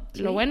todo,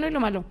 lo bueno y lo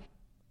malo.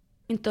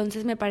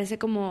 Entonces, me parece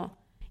como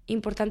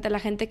importante a la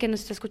gente que nos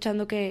está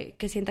escuchando que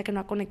sienta que no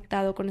ha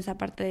conectado con esa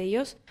parte de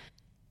ellos,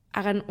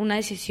 hagan una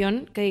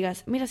decisión que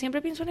digas, mira,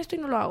 siempre pienso en esto y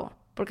no lo hago,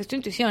 porque es tu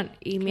intuición.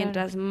 Y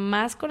mientras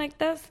más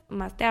conectas,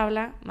 más te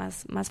habla,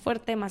 más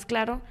fuerte, más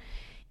claro.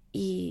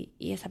 Y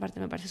esa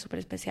parte me parece súper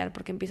especial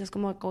porque empiezas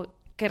como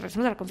que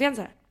resuena la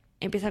confianza.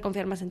 Empiezas a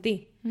confiar más en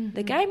ti.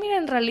 De que, ay, mira,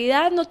 en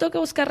realidad no tengo que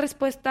buscar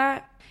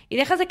respuesta. Y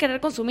dejas de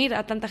querer consumir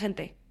a tanta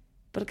gente.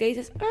 Porque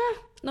dices,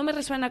 no me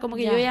resuena, como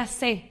que yo ya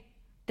sé.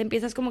 Te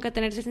empiezas como que a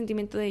tener ese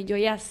sentimiento de yo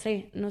ya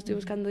sé, no estoy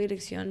buscando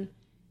dirección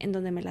en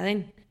donde me la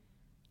den.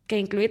 Que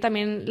incluye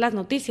también las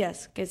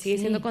noticias, que sigue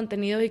siendo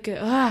contenido y que,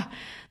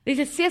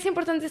 dices, sí es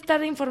importante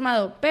estar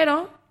informado,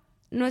 pero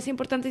no es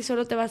importante y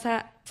solo te vas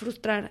a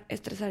frustrar,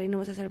 estresar y no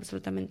vas a hacer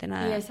absolutamente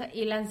nada.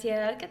 Y la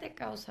ansiedad que te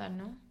causa,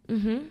 ¿no?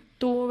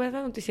 ¿Tú ves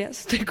las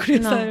noticias? Estoy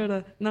curiosa, de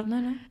verdad. No,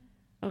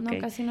 Okay.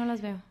 No, casi no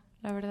las veo.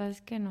 La verdad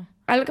es que no.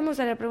 Algo que me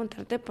gustaría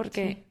preguntarte,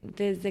 porque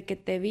desde que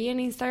te vi en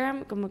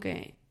Instagram, como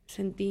que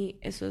sentí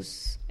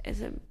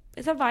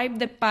esa vibe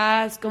de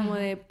paz, como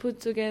de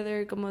put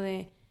together, como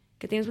de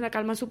que tienes una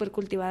calma súper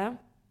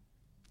cultivada.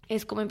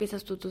 Es cómo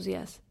empiezas tú tus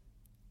días.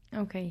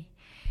 Ok.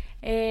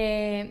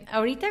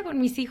 Ahorita con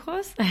mis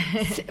hijos.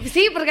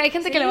 Sí, porque hay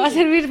gente que le va a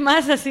servir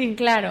más así.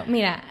 Claro,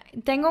 mira,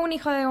 tengo un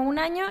hijo de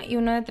 1 año y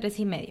uno de 3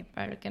 y medio,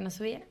 para el que no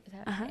subiera.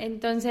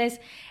 Entonces,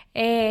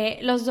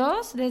 los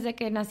dos, desde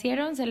que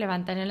nacieron, se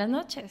levantan en las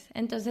noches.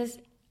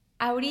 Entonces,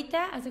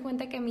 ahorita, haz de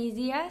cuenta que mis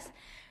días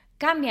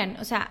cambian.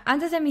 O sea,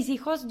 antes de mis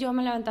hijos, yo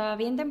me levantaba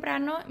bien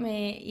temprano,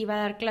 me iba a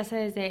dar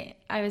clase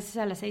a veces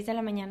a las 6 de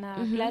la mañana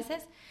a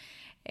clases.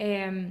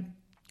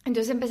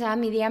 Entonces empezaba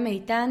mi día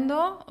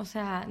meditando, o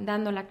sea,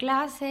 dando la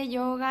clase,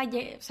 yoga,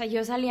 o sea,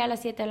 yo salía a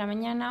las 7 de la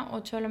mañana,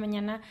 8 de la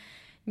mañana,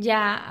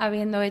 ya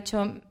habiendo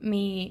hecho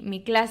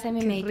mi clase,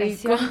 mi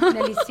meditación,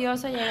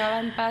 delicioso, llegaba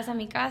en paz a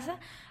mi casa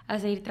a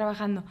seguir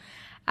trabajando.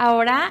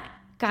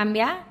 Ahora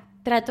cambia,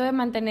 trato de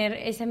mantener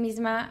esa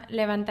misma,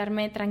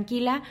 levantarme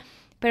tranquila,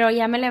 pero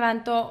ya me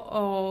levanto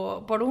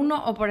o por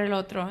uno o por el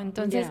otro.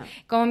 Entonces,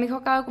 como mi hijo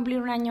acaba de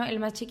cumplir 1 año, el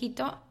más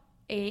chiquito,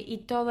 y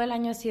todo el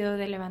año ha sido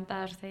de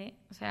levantarse,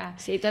 o sea...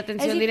 Sí, tu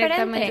atención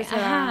directamente se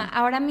va...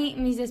 Ahora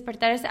mis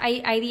despertares,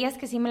 hay días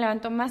que sí me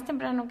levanto más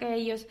temprano que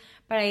ellos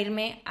para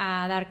irme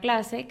a dar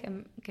clase,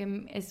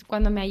 que es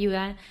cuando me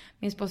ayuda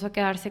mi esposo a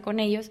quedarse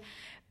con ellos,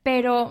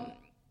 pero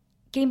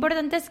qué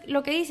importante es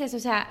lo que dices, o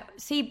sea,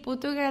 sí,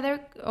 put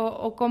together,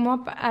 o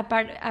cómo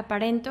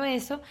aparento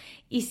eso,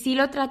 y sí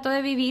lo trato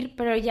de vivir,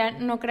 pero ya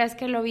no creas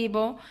que lo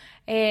vivo...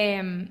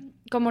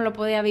 como lo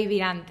podía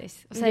vivir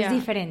antes. O sea, es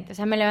diferente. O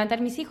sea, me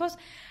levantan mis hijos.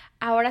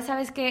 Ahora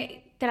sabes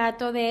que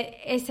trato de,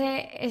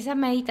 esa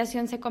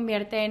meditación se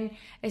convierte en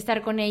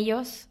estar con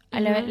ellos,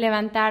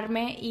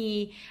 levantarme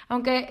y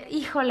aunque,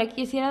 híjole,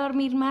 quisiera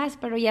dormir más,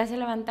 pero ya se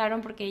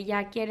levantaron porque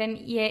ya quieren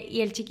y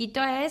el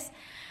chiquito es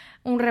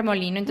un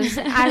remolino, entonces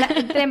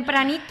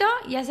tempranito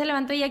ya se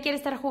levantó y ya quiere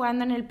estar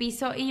jugando en el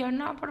piso y yo,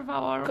 no, por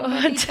favor,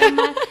 un ratito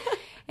más.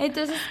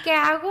 Entonces, ¿qué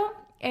hago?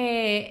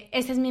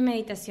 Esa es mi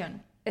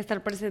meditación.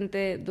 Estar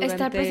presente durante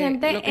Estar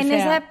presente lo que en sea.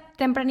 esa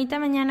tempranita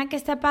mañana que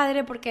está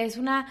padre porque es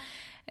una...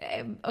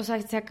 o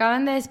sea, se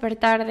acaban de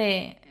despertar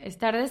de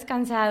estar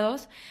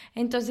descansados,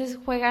 entonces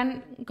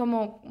juegan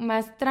como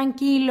más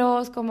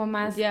tranquilos, como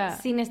más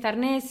sin estar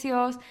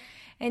necios.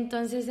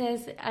 Entonces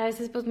a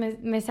veces pues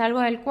me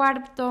salgo del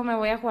cuarto, me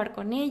voy a jugar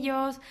con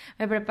ellos,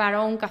 me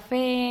preparo un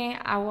café,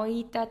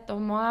 agüita,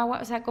 tomo agua,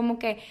 o sea, como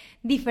que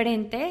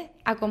diferente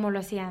a como lo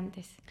hacía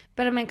antes.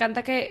 Pero me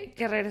encanta que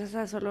regresas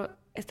a solo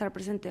estar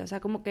presente, o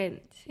sea, como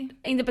que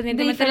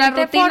independientemente De de la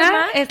diferente rutina,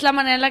 forma. es la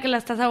manera en la que la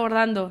estás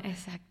abordando.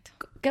 Exacto.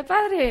 Qué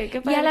padre,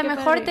 qué padre. Y a lo qué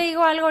mejor padre. te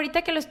digo algo,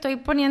 ahorita que lo estoy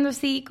poniendo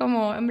así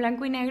como en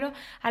blanco y negro,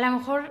 a lo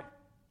mejor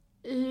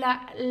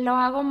lo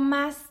hago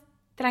más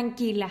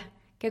tranquila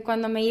que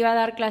cuando me iba a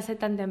dar clase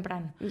tan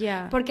temprano.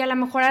 Ya. Porque a lo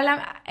mejor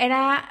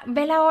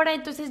ve la hora,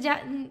 entonces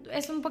ya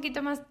es un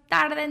poquito más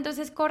tarde,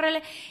 entonces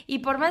córrele. Y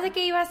por más de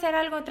que iba a hacer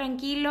algo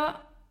tranquilo,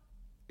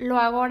 lo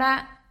hago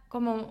ahora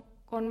como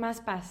con más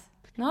paz,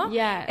 ¿no?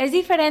 Ya. Es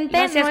diferente.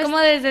 Lo hacías no es como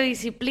desde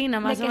disciplina,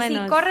 más de o que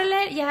menos. sí,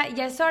 córrele,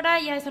 ya es hora,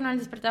 ya sonó el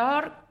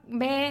despertador,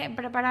 ve,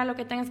 prepara lo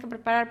que tengas que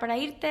preparar para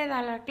irte,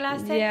 da la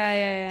clase.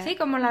 Ya. Sí,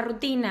 como la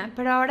rutina.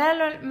 Pero ahora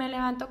me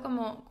levanto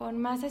como con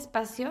más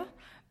espacio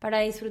para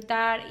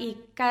disfrutar y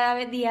cada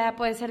día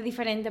puede ser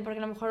diferente porque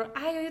a lo mejor,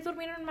 hoy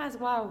durmieron más,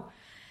 wow.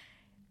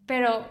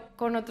 Pero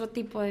con otro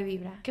tipo de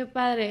vibra. Qué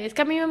padre. Es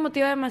que a mí me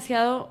motiva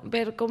demasiado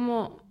ver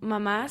como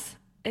mamás,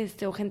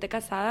 o gente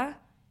casada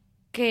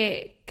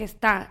que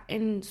está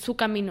en su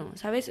camino,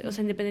 ¿sabes? O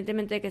sea,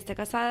 independientemente de que esté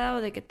casada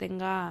o de que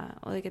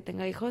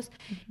tenga hijos.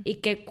 Y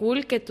qué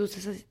cool que tú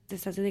te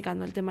estás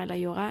dedicando al tema de la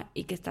yoga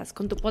y que estás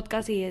con tu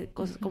podcast y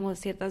cosas como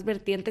ciertas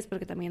vertientes,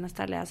 porque también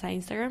hasta le das a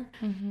Instagram.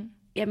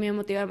 Y a mí me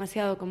motiva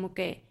demasiado como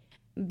que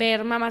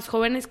ver mamás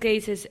jóvenes que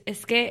dices,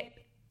 es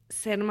que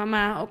ser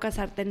mamá o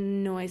casarte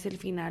no es el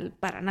final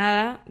para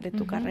nada de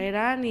tu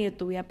carrera, ni de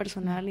tu vida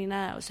personal, ni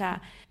nada. O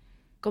sea,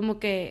 como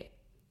que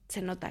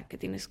se nota que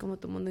tienes como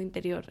tu mundo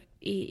interior.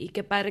 Y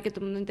qué padre que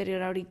tu mundo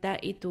interior ahorita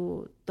y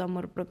tu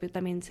amor propio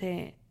también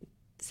se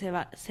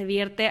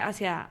vierte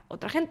hacia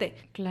otra gente.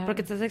 Claro.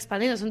 Porque te estás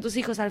expandiendo, son tus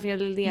hijos al final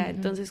del día.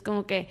 Entonces,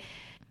 como que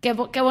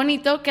qué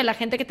bonito que la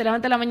gente que te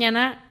levanta en la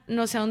mañana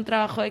no sea un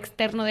trabajo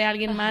externo de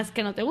alguien más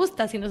que no te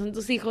gusta, sino son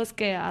tus hijos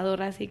que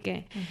adoras y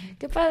que...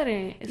 ¡Qué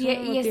padre! Eso me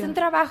Y es motiva. un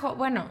trabajo,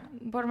 bueno,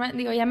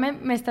 ya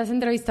me estás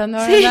entrevistando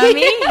ahora, Sí. ¿no? A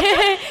mí.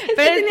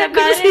 Pero tenía está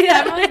padre,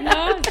 curiosidad.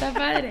 no, está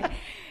padre.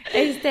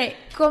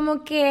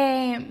 Como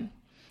que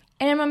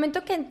en el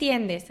momento que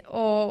entiendes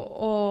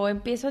o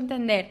empiezo a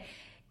entender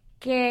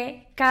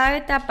que cada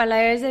etapa la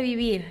debes de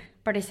vivir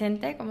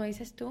presente, como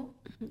dices tú,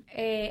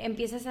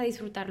 empiezas a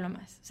disfrutarlo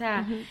más. O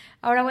sea,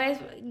 ahora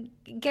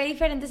qué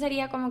diferente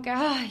sería como que,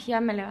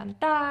 ya me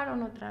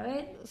levantaron otra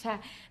vez. O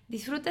sea,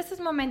 disfruta estos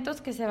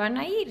momentos que se van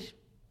a ir.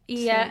 Y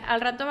Sí. al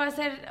rato va a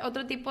ser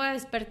otro tipo de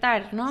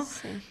despertar, ¿no?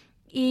 Sí.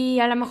 Y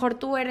a lo mejor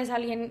tú eres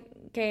alguien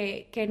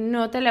que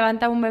no te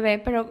levanta un bebé,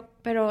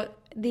 pero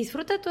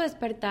disfruta tu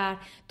despertar,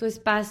 tu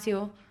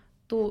espacio,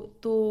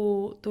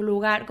 tu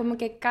lugar. Como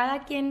que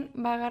cada quien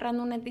va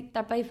agarrando una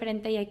etapa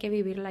diferente y hay que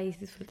vivirla y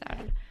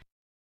disfrutarla.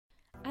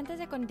 Antes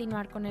de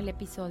continuar con el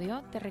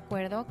episodio, te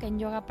recuerdo que en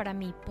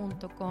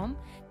yogaparamí.com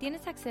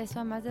tienes acceso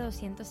a más de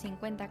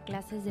 250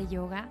 clases de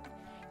yoga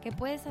que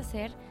puedes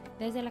hacer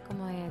desde la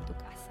comodidad de tu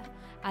casa.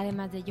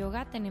 Además de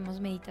yoga, tenemos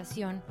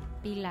meditación,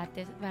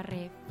 pilates,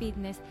 barre,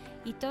 fitness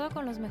y todo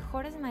con los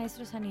mejores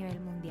maestros a nivel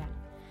mundial.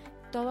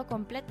 Todo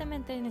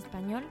completamente en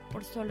español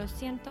por solo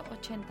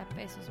 180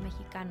 pesos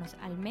mexicanos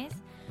al mes.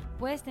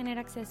 Puedes tener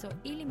acceso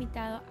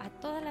ilimitado a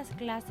todas las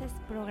clases,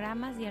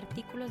 programas y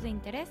artículos de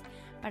interés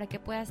para que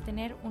puedas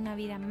tener una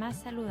vida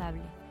más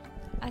saludable.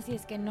 Así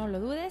es que no lo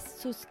dudes,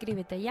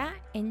 suscríbete ya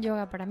en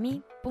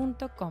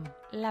yogaparamí.com,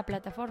 la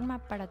plataforma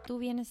para tu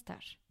bienestar.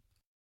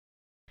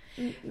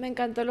 Me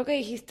encantó lo que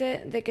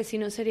dijiste de que si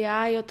no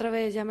sería, otra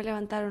vez ya me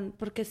levantaron,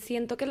 porque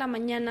siento que la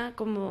mañana,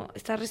 como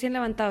estás recién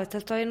levantado,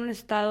 estás todavía en un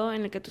estado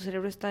en el que tu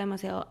cerebro está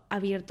demasiado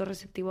abierto,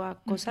 receptivo a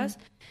cosas.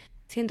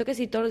 Siento que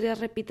si todos los días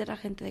repite la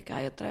gente de que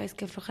otra vez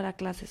que flojera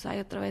clases,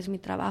 otra vez mi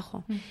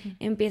trabajo,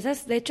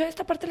 empiezas, de hecho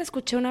esta parte la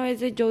escuché una vez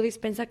de Joe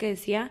Dispenza que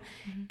decía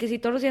que si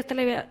todos los días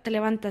te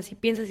levantas y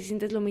piensas y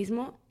sientes lo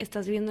mismo,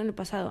 estás viviendo en el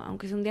pasado,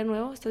 aunque es un día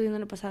nuevo, estás viviendo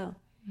en el pasado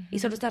y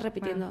solo estás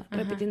repitiendo,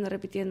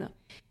 repitiendo.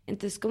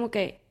 Entonces como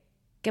que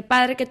qué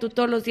padre que tú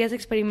todos los días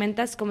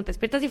experimentas, como te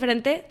despiertas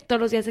diferente,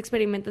 todos los días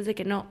experimentas de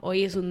que no,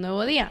 hoy es un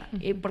nuevo día,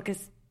 y porque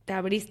te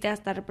abriste a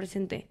estar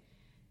presente.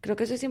 Creo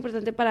que eso es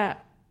importante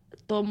para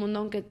todo el mundo,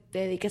 aunque te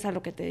dediques a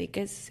lo que te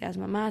dediques, seas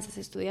mamá, seas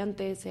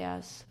estudiante,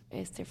 seas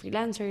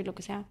freelancer y lo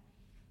que sea,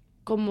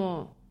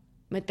 como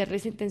meterle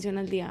esa intención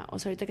al día. O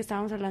sea, ahorita que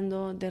estábamos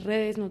hablando de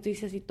redes,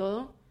 noticias y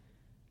todo,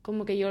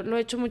 como que yo lo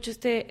he hecho mucho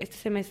este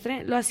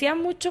semestre. Lo hacía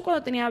mucho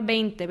cuando tenía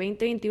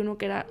 21,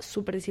 que era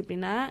súper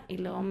disciplinada, y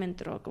luego me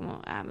entró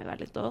como, me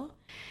vale todo.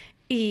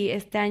 Y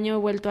este año he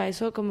vuelto a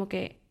eso, como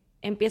que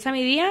empieza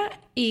mi día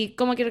y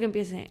 ¿cómo quiero que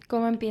empiece?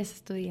 ¿Cómo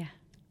empiezas tu día?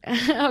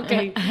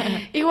 Ok.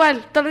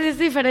 Igual, todos los días es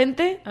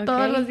diferente, Okay.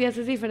 Todos los días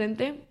es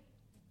diferente,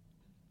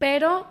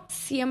 pero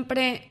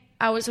siempre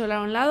hago el celular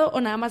a un lado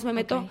o nada más me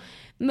meto,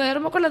 me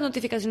duermo con las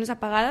notificaciones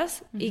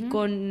apagadas y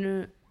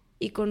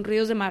con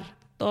ruidos de mar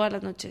todas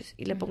las noches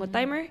y le pongo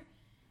timer,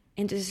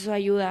 entonces eso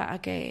ayuda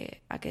a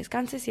que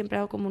descanse. Siempre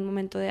hago como un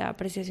momento de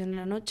apreciación en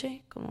la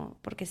noche, como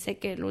porque sé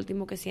que lo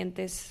último que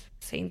sientes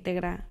se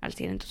integra al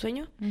 100 en tu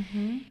sueño.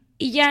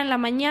 Y ya en la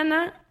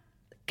mañana,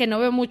 que no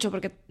veo mucho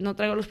porque no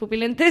traigo los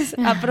pupilentes,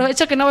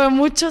 aprovecho que no veo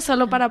mucho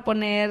solo para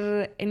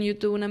poner en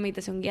YouTube una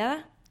meditación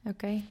guiada.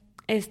 Okay.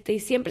 Y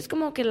siempre es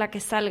como que la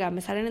que salga,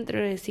 me salen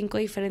entre 5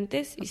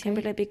 diferentes y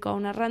siempre le pico a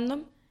una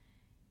random.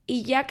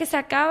 Y ya que se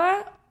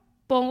acaba,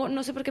 pongo,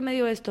 no sé por qué me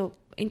dio esto,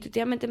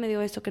 intuitivamente me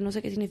dio esto, que no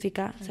sé qué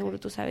significa, seguro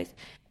tú sabes,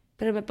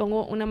 pero me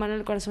pongo una mano en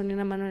el corazón y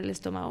una mano en el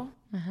estómago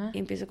y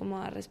empiezo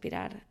como a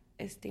respirar,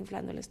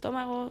 inflando el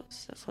estómago,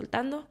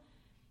 soltando,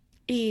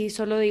 y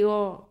solo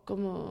digo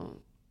como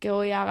que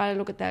hoy haga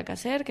lo que tenga que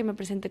hacer, que me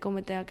presente como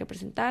me tenga que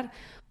presentar,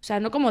 o sea,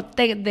 no como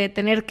de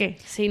tener que,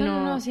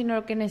 sino... No, sino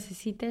lo que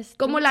necesites.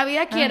 Como la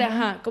vida quiere,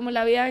 como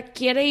la vida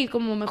quiere y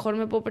como mejor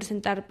me puedo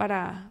presentar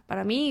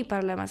para mí y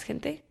para la demás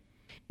gente.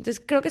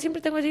 Entonces creo que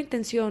siempre tengo esa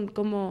intención,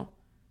 como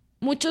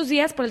muchos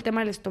días por el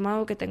tema del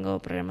estómago, que tengo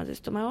problemas de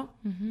estómago.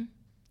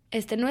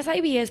 No es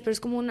IBS, pero es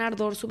como un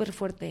ardor súper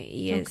fuerte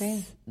y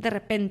es de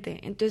repente.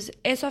 Entonces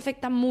eso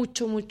afecta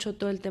mucho, mucho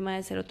todo el tema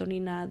de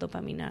serotonina,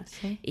 dopamina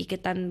y qué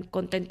tan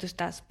contento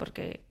estás,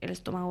 porque el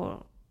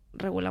estómago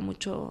regula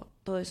mucho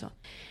todo eso.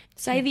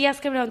 Entonces hay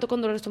días que me levanto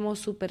con dolor de estómago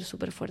súper,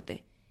 súper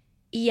fuerte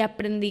y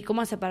aprendí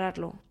cómo a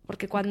separarlo,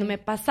 porque cuando me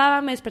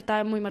pasaba me despertaba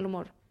de muy mal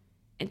humor.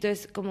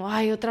 Entonces, como,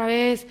 otra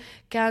vez,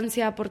 qué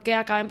ansia, ¿por qué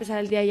acaba de empezar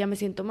el día y ya me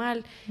siento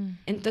mal?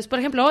 Entonces, por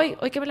ejemplo,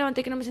 hoy que me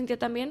levanté y que no me sentía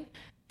tan bien,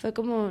 fue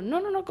como,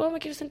 no, ¿cómo me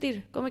quiero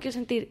sentir? ¿Cómo me quiero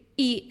sentir?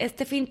 Y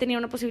este fin tenía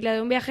una posibilidad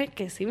de un viaje,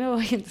 que sí me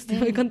voy, entonces estoy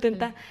muy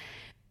contenta,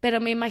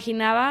 pero me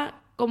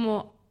imaginaba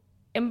como,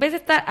 en vez de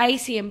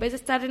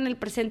estar en el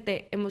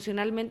presente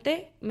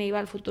emocionalmente, me iba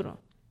al futuro.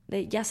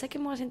 De, ya sé que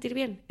me voy a sentir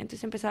bien.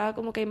 Entonces empezaba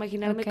como que a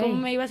imaginarme cómo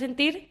me iba a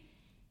sentir.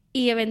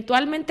 Y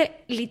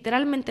eventualmente,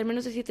 literalmente, en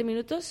menos de 7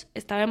 minutos,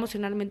 estaba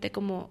emocionalmente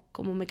como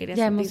me quería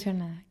sentir. Ya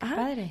emocionada. Qué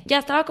padre. Ya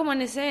estaba como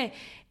en ese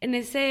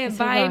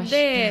vibe rush.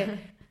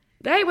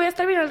 de voy a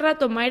estar bien al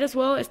rato, might as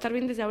well estar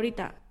bien desde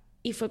ahorita.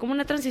 Y fue como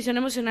una transición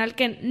emocional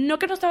que no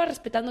estaba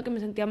respetando, que me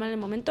sentía mal en el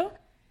momento,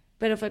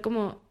 pero fue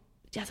como,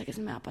 ya sé que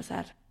se me va a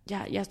pasar.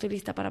 Ya estoy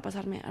lista para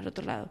pasarme al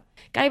otro lado.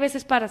 Que hay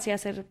veces para así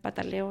hacer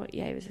pataleo y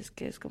hay veces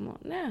que es como,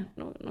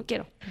 no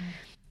quiero.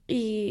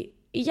 Y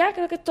ya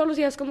creo que todos los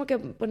días como que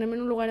ponerme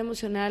en un lugar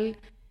emocional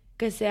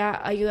que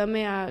sea,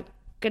 ayúdame a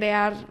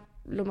crear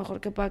lo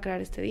mejor que pueda crear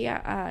este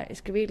día, a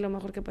escribir lo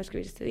mejor que pueda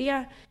escribir este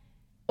día.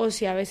 O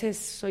si a veces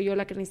soy yo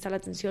la que necesita la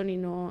atención y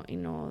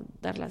no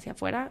darla hacia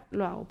afuera,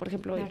 lo hago. Por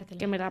ejemplo, hoy,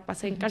 que me la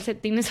pasé en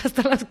calcetines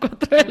hasta las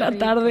 4 de la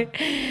tarde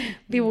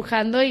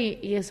dibujando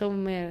y eso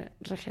me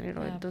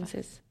regeneró.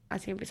 Entonces,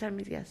 así empiezan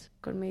mis días,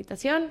 con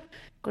meditación,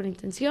 con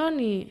intención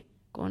y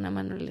con una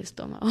mano en el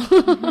estómago.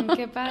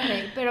 Qué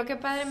padre, pero qué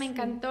padre, me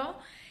encantó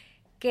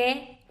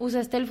que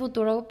usaste el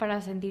futuro para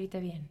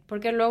sentirte bien,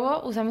 porque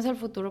luego usamos el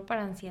futuro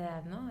para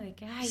ansiedad, ¿no? De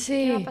que,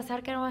 ¿qué va a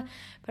pasar? ¿Qué no va?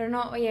 Pero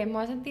no, oye, me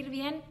voy a sentir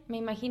bien, me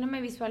imagino, me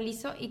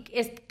visualizo, y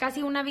es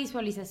casi una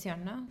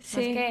visualización, ¿no?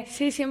 Sí,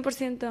 sí,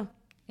 100%.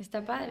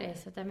 Está padre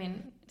eso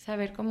también,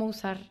 saber cómo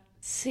usar.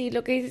 Sí,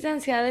 lo que dices de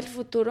ansiedad del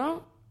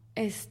futuro,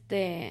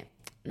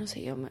 no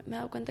sé, yo me he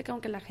dado cuenta que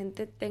aunque la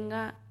gente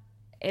tenga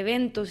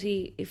eventos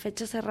y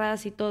fechas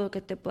cerradas y todo,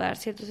 que te puede dar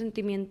cierto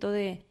sentimiento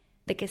de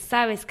que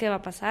sabes qué va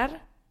a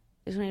pasar,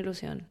 es una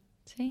ilusión.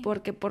 Sí.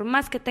 Porque por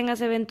más que tengas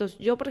eventos,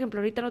 yo por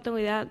ejemplo ahorita no tengo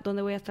idea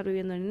dónde voy a estar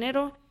viviendo en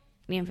enero,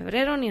 ni en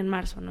febrero, ni en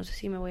marzo. No sé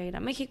si me voy a ir a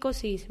México,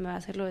 si se me va a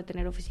hacer lo de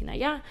tener oficina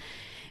allá.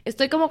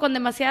 Estoy como con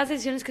demasiadas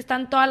decisiones que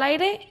están todo al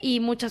aire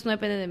y muchas no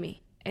dependen de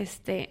mí.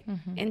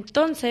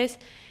 Entonces,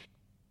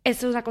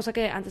 esto es una cosa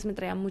que antes me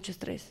traía mucho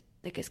estrés,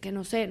 de que es que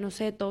no sé,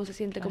 todo se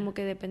siente como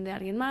que depende de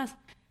alguien más.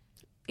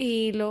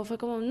 Y luego fue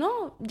como,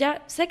 no,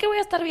 ya sé que voy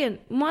a estar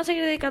bien, me voy a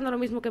seguir dedicando a lo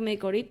mismo que me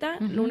dedico ahorita,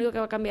 lo único que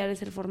va a cambiar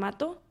es el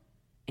formato.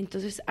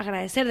 Entonces,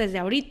 agradecer desde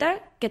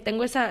ahorita que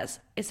tengo esa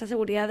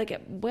seguridad de que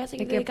voy a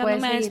seguir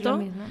dedicándome a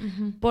esto,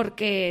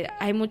 porque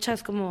hay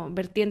muchas como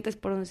vertientes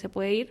por donde se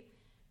puede ir,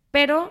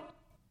 pero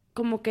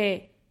como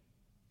que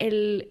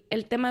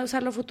el tema de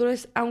usar lo futuro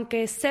es,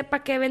 aunque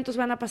sepa qué eventos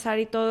van a pasar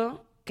y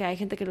todo, que hay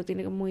gente que lo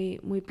tiene muy,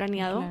 muy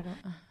planeado, claro.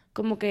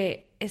 Como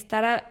que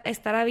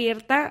estar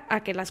abierta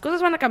a que las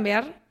cosas van a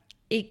cambiar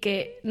y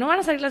que no van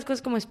a salir las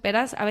cosas como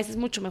esperas, a veces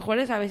mucho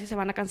mejores, a veces se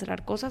van a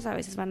cancelar cosas, a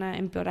veces van a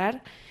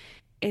empeorar,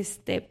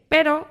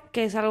 pero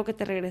que es algo que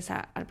te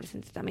regresa al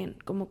presente también,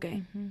 como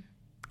que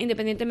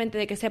independientemente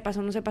de que sepas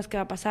o no sepas qué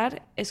va a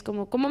pasar, es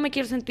como, ¿cómo me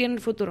quiero sentir en el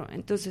futuro?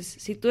 Entonces,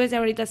 si tú desde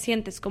ahorita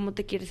sientes cómo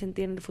te quieres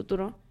sentir en el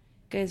futuro,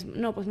 que es,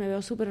 no, pues me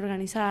veo súper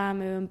organizada,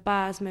 me veo en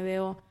paz, me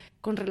veo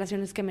con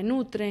relaciones que me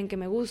nutren, que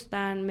me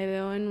gustan, me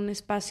veo en un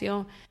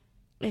espacio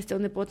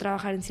donde puedo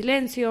trabajar en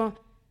silencio,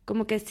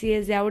 como que si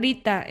desde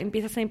ahorita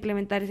empiezas a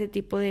implementar ese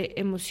tipo de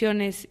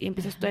emociones y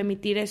empiezas tú a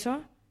emitir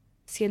eso,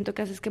 siento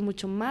que haces que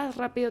mucho más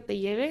rápido te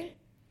llegue,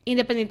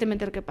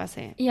 independientemente de lo que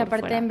pase. Y por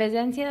aparte, fuera. en vez de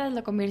ansiedad,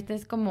 lo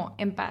conviertes como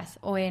en paz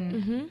o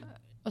en,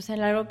 o sea,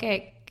 en algo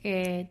que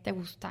te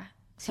gusta.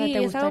 O sea, Sí,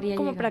 te es algo gustaría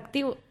como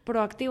llegar.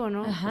 proactivo,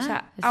 ¿no? Ajá, o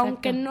sea, exacto.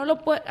 aunque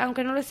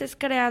no lo estés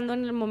creando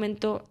en el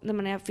momento de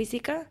manera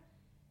física,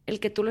 el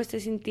que tú lo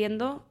estés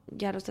sintiendo,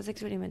 ya lo estás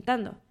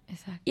experimentando.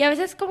 Exacto. Y a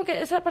veces como que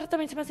esa parte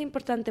también se me hace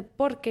importante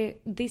porque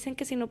dicen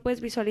que si no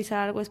puedes visualizar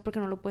algo es porque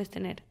no lo puedes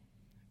tener.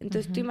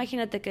 Entonces tú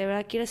imagínate que de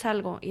verdad quieres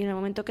algo y en el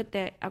momento que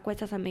te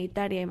acuestas a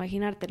meditar y a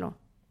imaginártelo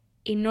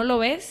y no lo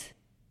ves,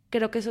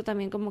 creo que eso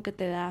también como que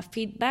te da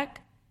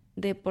feedback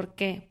de por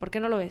qué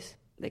no lo ves,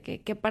 de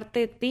que qué parte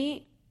de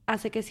ti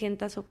hace que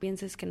sientas o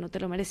pienses que no te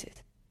lo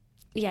mereces.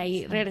 Y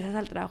ahí regresas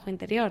al trabajo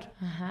interior.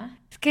 Ajá.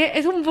 Es que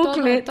es un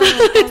bucle. Todo.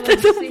 Esto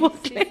es un Sí,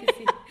 bucle.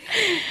 sí.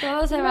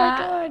 Todo se No va.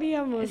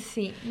 acabaríamos.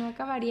 Sí, no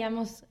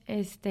acabaríamos,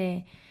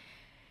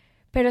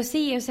 Pero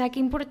sí, o sea, qué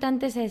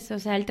importante es eso, o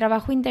sea, el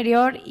trabajo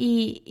interior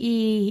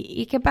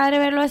y qué padre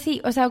verlo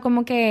así, o sea,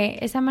 como que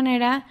esa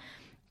manera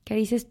que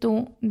dices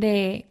tú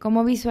de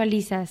cómo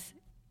visualizas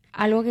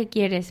algo que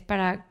quieres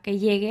para que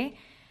llegue,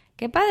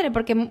 qué padre,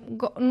 porque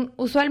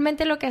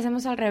usualmente lo que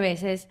hacemos al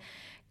revés es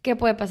que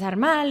puede pasar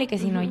mal y que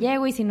si no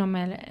llego y si no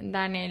me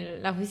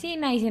dan la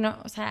oficina y si no,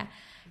 o sea...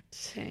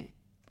 Sí.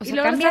 O Y sea,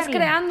 luego lo estás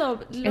cambiarlo.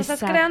 estás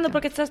creando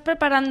porque estás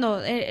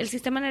preparando, el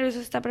sistema nervioso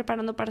se está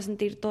preparando para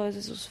sentir todos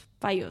esos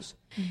fallos.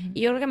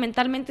 Y yo creo que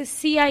mentalmente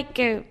sí hay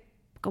que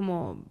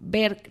como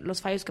ver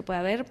los fallos que puede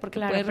haber porque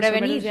Claro, puedes resolver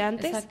prevenir. desde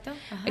antes. Exacto.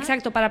 Ajá.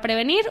 Exacto, para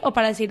prevenir o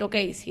para decir, ok,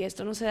 si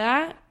esto no se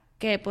da,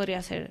 ¿qué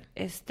podría ser?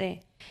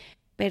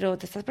 Pero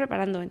te estás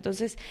preparando.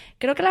 Entonces,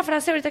 creo que la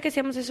frase, ahorita que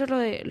decíamos eso, lo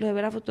de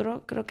ver a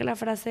futuro, creo que la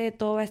frase de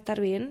todo va a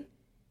estar bien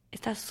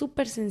está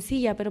súper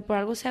sencilla, pero por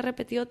algo se ha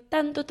repetido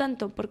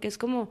tanto, porque es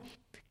como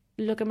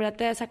lo que en verdad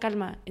te da esa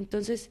calma.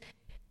 Entonces,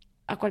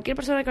 a cualquier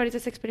persona que ahorita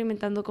esté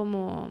experimentando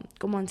como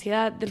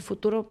ansiedad del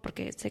futuro,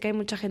 porque sé que hay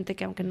mucha gente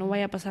que aunque no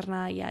vaya a pasar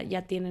nada,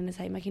 ya tienen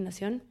esa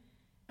imaginación,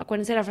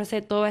 acuérdense de la frase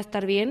de todo va a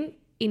estar bien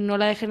y no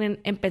la dejen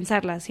en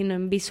pensarla, sino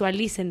en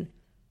visualicen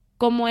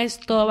cómo es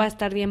todo va a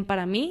estar bien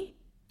para mí,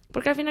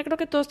 porque al final creo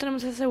que todos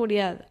tenemos esa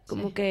seguridad,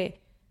 como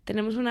que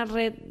tenemos una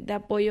red de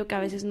apoyo que a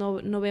veces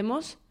no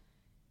vemos.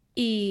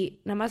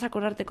 Y nada más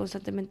acordarte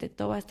constantemente,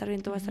 todo va a estar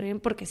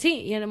bien, porque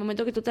sí, y en el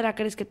momento que tú te la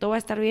crees que todo va a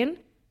estar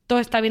bien, todo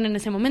está bien en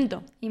ese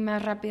momento. Y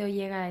más rápido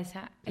llega ese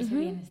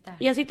bienestar.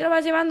 Y así te lo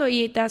vas llevando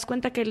y te das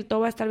cuenta que el todo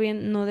va a estar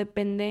bien no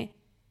depende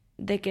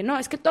de que no,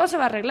 es que todo se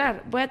va a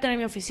arreglar, voy a tener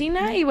mi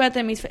oficina y voy a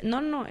tener mis...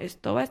 No,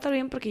 todo va a estar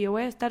bien porque yo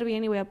voy a estar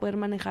bien y voy a poder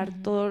manejar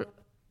todo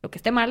lo que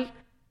esté mal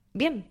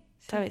bien,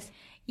 ¿sabes?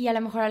 Y a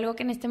lo mejor algo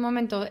que en este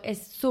momento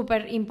es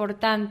súper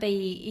importante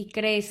y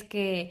crees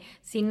que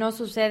si no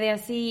sucede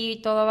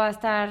así, todo va a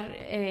estar,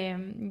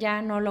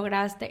 ya no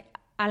lograste,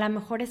 a lo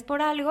mejor es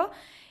por algo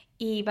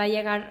y va a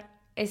llegar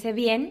ese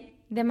bien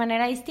de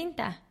manera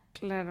distinta.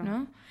 Claro,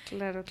 ¿no?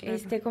 Claro.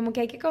 Como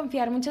que hay que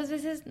confiar. Muchas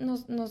veces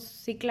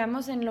nos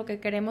ciclamos en lo que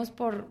queremos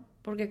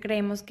porque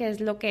creemos que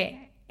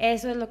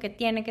eso es lo que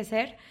tiene que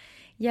ser.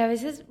 Y a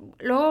veces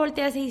luego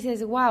volteas y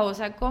dices, wow, o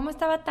sea, ¿cómo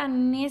estaba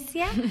tan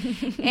necia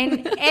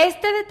en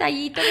este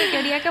detallito que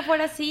quería que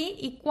fuera así?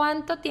 Y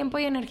cuánto tiempo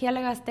y energía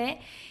le gasté.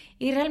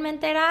 Y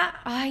realmente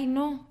era, ay,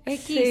 no,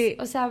 X. Sí.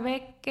 O sea,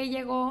 ve que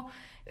llegó,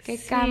 que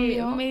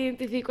cambio. Me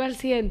identifico al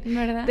 100.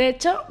 ¿Verdad? De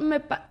hecho,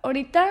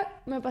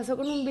 ahorita me pasó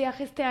con un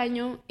viaje este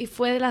año y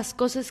fue de las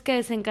cosas que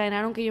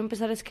desencadenaron que yo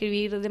empezara a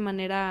escribir de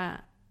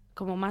manera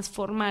como más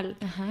formal.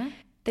 Ajá.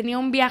 Tenía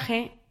un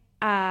viaje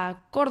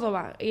a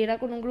Córdoba y era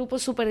con un grupo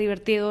súper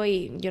divertido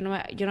y yo no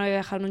había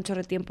viajado en un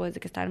chorro de tiempo desde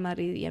que estaba en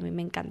Madrid y a mí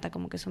me encanta,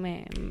 como que eso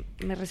me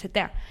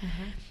resetea.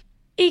 Uh-huh.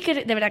 Y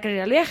que de verdad quería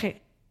ir al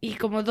viaje. Y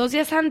como 2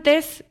 días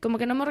antes, como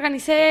que no me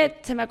organicé,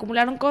 se me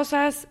acumularon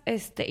cosas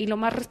y lo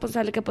más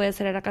responsable que podía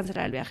hacer era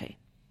cancelar el viaje.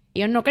 Y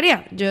yo no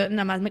quería, yo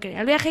nada más me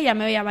quería el viaje, ya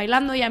me veía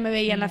bailando, ya me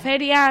veía en la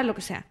feria, lo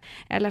que sea.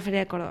 Era la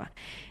feria de Córdoba.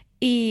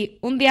 Y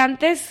un día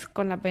antes,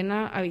 con la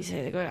pena,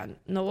 avisé de que, oigan,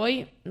 no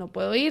voy, no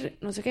puedo ir,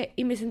 no sé qué.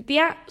 Y me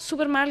sentía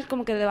súper mal,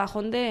 como que de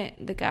bajón de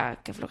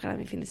que flojera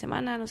mi fin de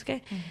semana, no sé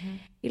qué. Uh-huh.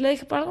 Y le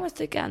dije, por algo me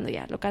estoy quedando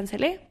ya. Lo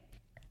cancelé.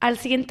 Al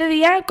siguiente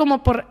día,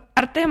 como por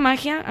arte de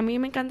magia, a mí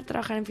me encanta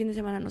trabajar en fin de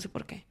semana, no sé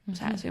por qué. Uh-huh. O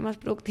sea, soy más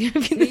productiva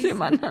en fin de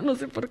semana, no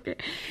sé por qué.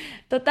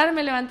 Total,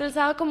 me levanté el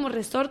sábado como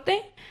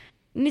resorte.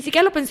 Ni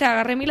siquiera lo pensé,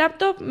 agarré mi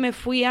laptop, me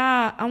fui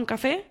a un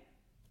café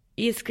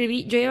y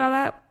escribí. Yo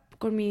llevaba...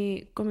 Con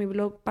mi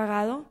blog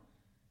pagado,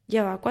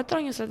 llevaba 4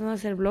 años tratando de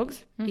hacer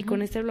blogs, uh-huh. Y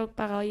con este blog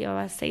pagado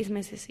llevaba 6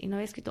 meses y no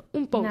había escrito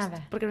un post.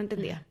 Nada. Porque no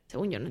entendía.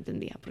 Según yo no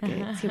entendía,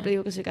 porque siempre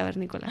digo que soy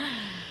cavernícola.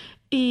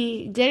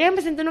 Y llegué,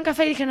 me senté en un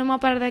café y dije, no me voy a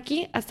parar de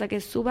aquí hasta que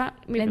suba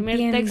mi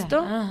primer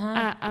texto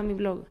a mi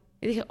blog.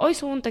 Y dije, hoy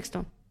subo un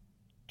texto.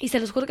 Y se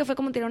los juro que fue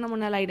como tirar una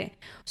moneda al aire.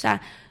 O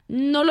sea,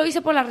 no lo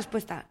hice por la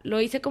respuesta.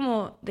 Lo hice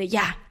como de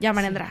ya,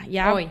 Mariandra,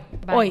 ya.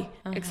 Hoy,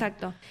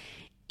 exacto.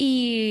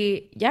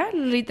 Y ya,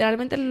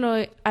 literalmente lo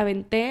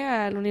aventé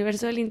al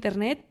universo del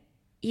internet.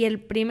 Y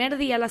el primer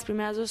día, las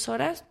primeras 2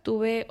 horas,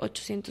 tuve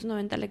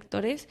 890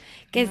 lectores,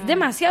 que es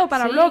demasiado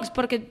para blogs,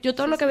 porque yo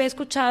todo lo que había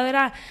escuchado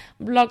era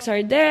blogs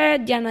are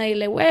dead, ya nadie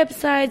lee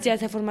websites, ya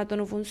ese formato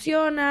no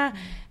funciona,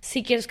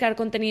 si quieres crear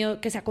contenido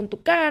que sea con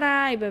tu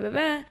cara, y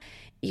bla.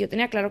 Y yo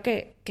tenía claro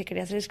que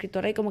quería ser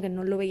escritora y como que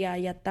no lo veía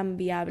ya tan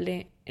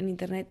viable en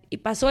internet. Y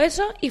pasó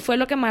eso y fue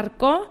lo que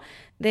marcó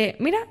de,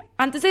 mira,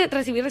 antes de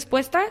recibir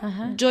respuesta,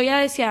 yo ya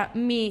decía,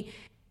 mi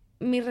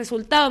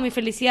resultado, mi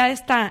felicidad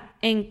está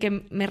en que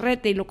me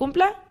rete y lo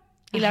cumpla,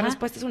 y la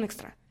respuesta es un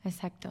extra.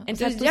 Exacto.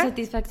 Entonces, tu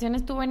satisfacción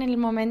estuvo en el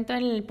momento,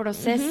 en el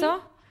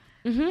proceso.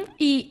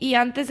 Y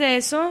antes de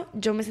eso,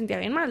 yo me sentía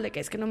bien mal, de que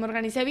es que no me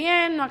organicé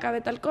bien, no acabé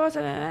tal cosa,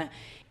 bla, bla.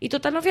 Y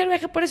total, no fui al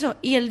viaje por eso.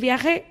 Y el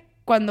viaje,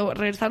 cuando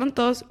regresaron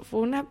todos,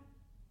 fue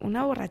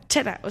una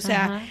borrachera. O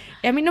sea,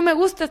 y a mí no me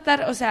gusta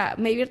estar, o sea,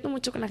 me divierto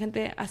mucho con la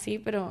gente así,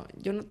 pero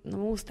yo no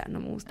me gusta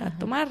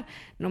tomar,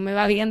 no me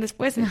va bien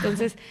después.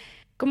 Entonces,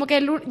 como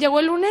que llegó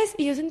el lunes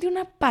y yo sentí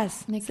una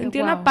paz.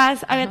 Una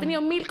paz. Había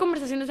tenido 1000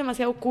 conversaciones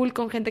demasiado cool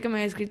con gente que me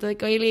había escrito de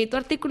que, oye, leí tu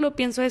artículo,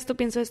 pienso esto.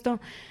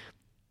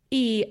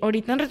 Y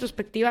ahorita en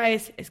retrospectiva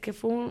es que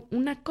fue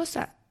una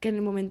cosa que en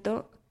el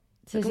momento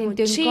se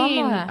sintió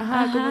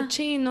incómoda. Como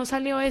no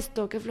salió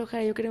esto, qué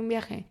flojera, yo quería un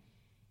viaje.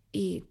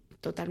 Y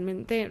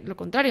totalmente lo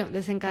contrario,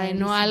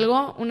 desencadenó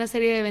algo, una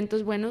serie de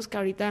eventos buenos que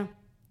ahorita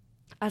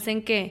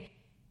hacen que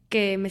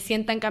me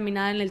sienta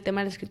encaminada en el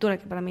tema de la escritura,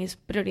 que para mí es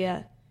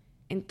prioridad.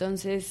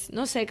 Entonces,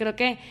 no sé, creo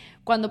que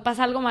cuando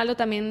pasa algo malo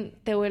también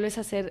te vuelves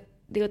a hacer,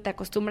 te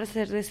acostumbras a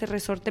hacer ese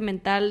resorte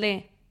mental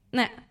de,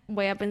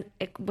 voy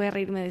a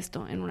reírme de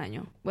esto en 1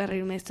 año, voy a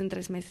reírme de esto en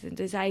 3 meses.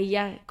 Entonces ahí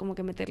ya como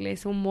que meterle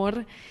ese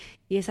humor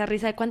y esa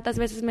risa de cuántas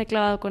veces me he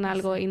clavado con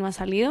algo y no ha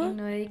salido. Y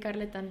no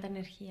dedicarle tanta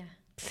energía.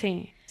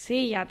 Sí,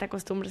 ya te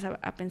acostumbras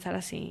a pensar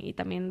así. Y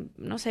también,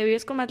 no sé,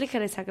 vives con más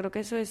ligereza. Creo que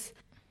eso es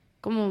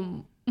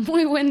como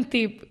muy buen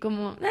tip.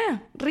 Como,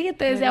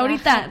 ríete desde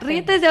ahorita.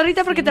 Ríete desde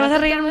ahorita porque te vas a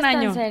reír en 1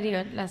 año. En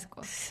serio las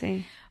cosas.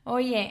 Sí.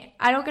 Oye,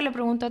 algo que le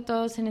pregunto a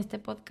todos en este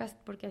podcast,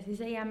 porque así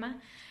se llama,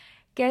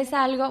 ¿qué es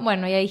algo?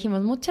 Bueno, ya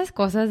dijimos muchas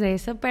cosas de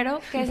eso,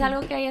 pero ¿qué es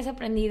algo que hayas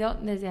aprendido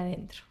desde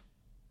adentro?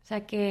 O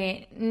sea,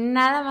 que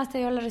nada más te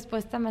dio la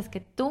respuesta más que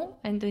tú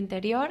en tu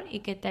interior y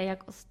que te haya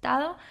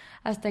costado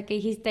hasta que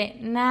dijiste,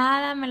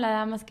 nada me la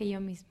da más que yo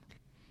mismo.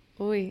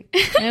 Uy.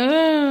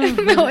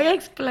 Me voy a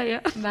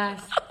explayar.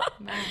 Vas.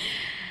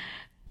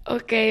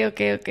 Ok.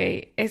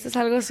 Esto es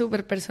algo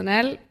súper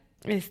personal.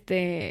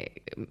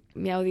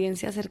 Mi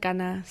audiencia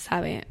cercana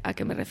sabe a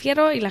qué me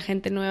refiero y la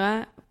gente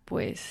nueva,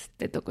 pues,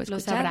 te tocó escuchar.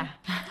 Lo sabrá.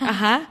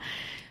 Ajá.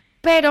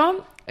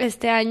 Pero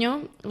este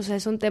año, o sea,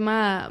 es un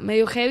tema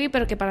medio heavy,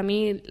 pero que para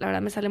mí, la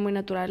verdad, me sale muy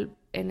natural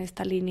en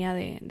esta línea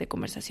de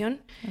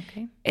conversación.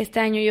 Okay. Este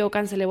año yo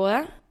cancelé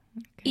boda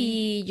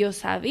y yo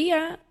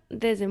sabía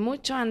desde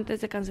mucho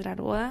antes de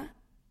cancelar boda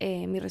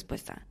mi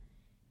respuesta.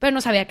 Pero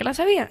no sabía que la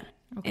sabía.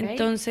 Okay.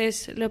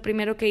 Entonces, lo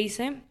primero que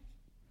hice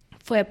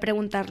fue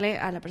preguntarle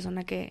a la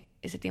persona que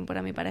ese tiempo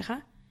era mi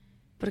pareja.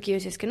 Porque yo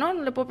decía, es que no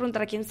le puedo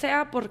preguntar a quién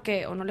sea,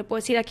 porque, o no le puedo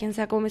decir a quién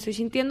sea cómo me estoy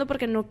sintiendo,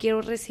 porque no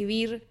quiero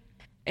recibir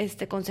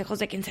consejos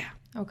de quien sea.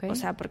 Okay. O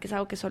sea, porque es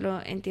algo que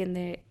solo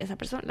entiende esa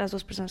persona, las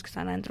 2 personas que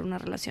están adentro de una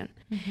relación.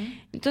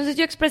 Entonces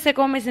yo expresé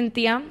cómo me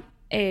sentía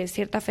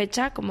cierta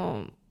fecha,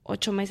 como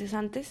 8 meses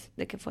antes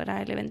de que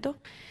fuera el evento.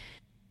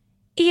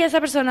 Y esa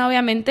persona,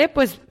 obviamente,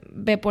 pues,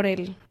 ve por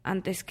él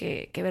antes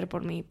que ver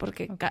por mí,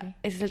 porque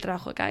ese es el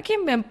trabajo de cada quien,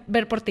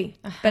 ver por ti.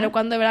 Ajá. Pero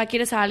cuando de verdad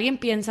quieres a alguien,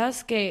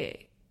 piensas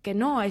que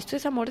no, esto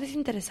es amor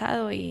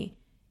desinteresado y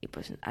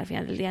pues al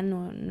final del día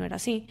no era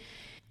así.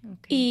 Okay.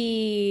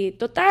 Y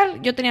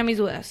total, yo tenía mis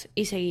dudas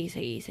y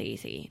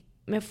seguí.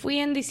 Me fui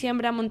en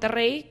diciembre a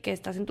Monterrey, que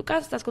estás en tu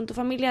casa, estás con tu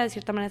familia, de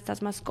cierta manera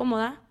estás más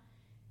cómoda.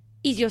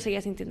 Y yo seguía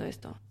sintiendo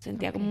esto.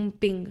 Sentía como un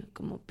ping,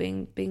 como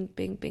ping.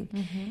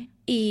 Uh-huh.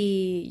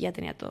 Y ya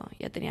tenía todo.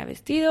 Ya tenía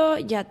vestido,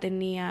 ya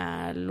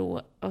tenía el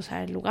lugar,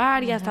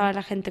 uh-huh. Ya estaba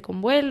la gente con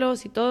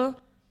vuelos y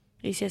todo.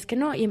 Y decía, es que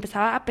no. Y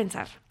empezaba a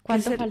pensar.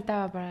 ¿Cuánto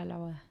faltaba para la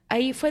boda?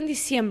 Ahí fue en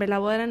diciembre, la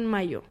boda era en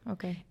mayo.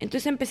 Okay.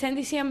 Entonces empecé en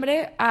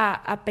diciembre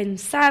a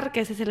pensar, que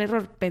ese es el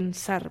error,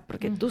 pensar.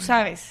 Porque uh-huh. tú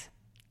sabes.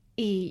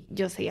 Y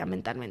yo seguía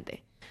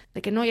mentalmente.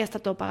 De que no, ya está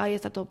todo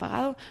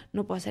pagado,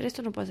 no puedo hacer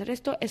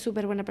esto, es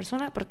súper buena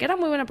persona, porque era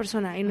muy buena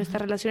persona y nuestra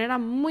relación era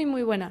muy,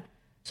 muy buena.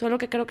 Solo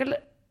que creo que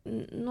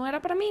no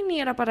era para mí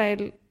ni era para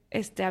él.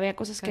 Había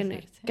cosas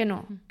que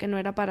no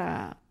era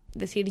para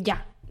decir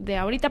ya, de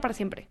ahorita para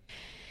siempre.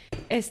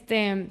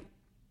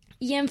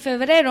 Y en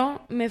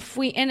febrero me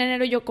fui, en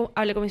enero yo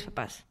hablé con mis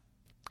papás.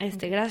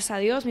 Gracias a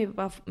Dios, mi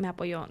papá me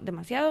apoyó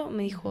demasiado.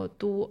 Me dijo,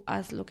 tú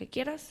haz lo que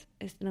quieras,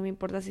 no me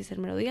importa si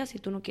me lo digas, si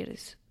tú no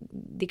quieres,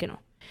 di que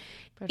no.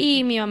 Perfecto.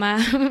 Y mi mamá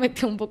me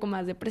metió un poco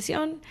más de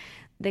presión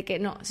De que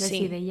no,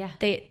 Decide sí, ya.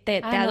 te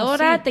No,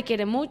 adora, sí. te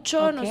quiere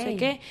mucho, Ok. no sé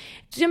qué.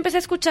 Entonces yo empecé a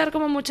escuchar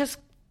como muchas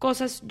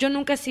cosas. Yo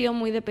nunca he sido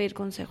muy de pedir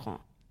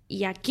consejo.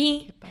 Y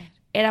aquí Qué padre.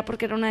 era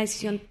porque era una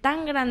decisión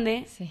tan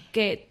grande Sí.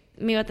 que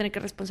me iba a tener que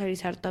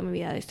responsabilizar toda mi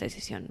vida de esta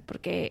decisión.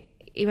 Porque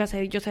iba a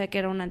ser, yo sabía que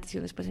era una antes y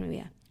un después en mi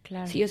vida.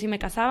 Claro. Si yo sí me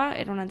casaba,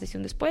 era una antes y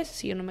un después.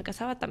 Si yo no me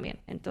casaba, también.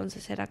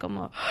 Entonces era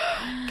como,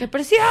 ¡qué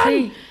presión!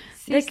 Sí,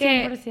 sí, De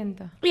que-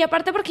 100%. Y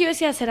aparte porque yo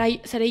decía,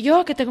 ¿seré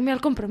yo que tengo miedo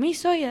al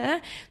compromiso? Y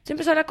entonces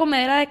empezó la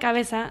comedera de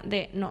cabeza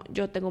de, no,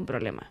 yo tengo un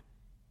problema.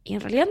 Y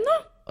en realidad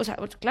no. O sea,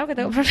 pues, claro que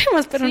tengo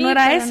problemas, pero Sí, no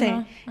era pero ese.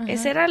 no. Ajá.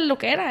 Ese era lo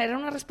que era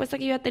una respuesta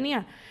que yo ya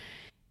tenía.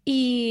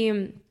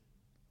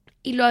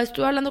 Y lo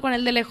estuve hablando con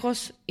él de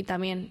lejos y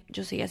también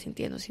yo seguía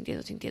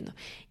sintiendo.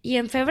 Y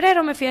en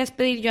febrero me fui a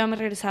despedir, yo ya me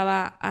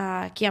regresaba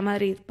aquí a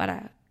Madrid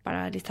para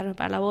alistarme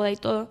para la boda y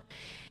todo.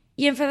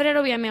 Y en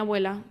febrero vi a mi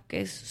abuela,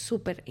 que es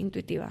súper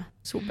intuitiva,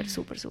 súper.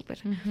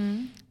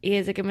 Ujú. Y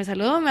desde que me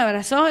saludó, me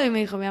abrazó y me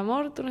dijo, mi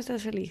amor, tú no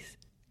estás feliz.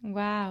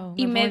 Wow.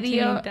 Y me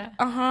dio,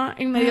 chinita.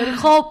 y me dio el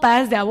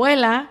hopas de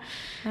abuela,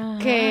 Ajá.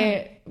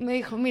 que me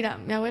dijo, mira,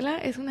 mi abuela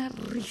es una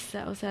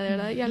risa, o sea, de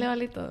verdad, ya le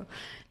vale todo.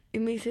 Y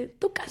me dice,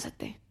 tú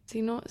cásate,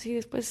 si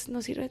después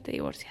no sirve, te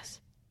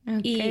divorcias. Ok.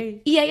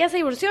 Y ella se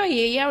divorció y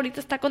ella ahorita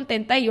está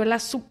contenta y yo la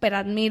súper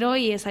admiro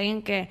y es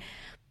alguien que,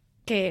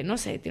 no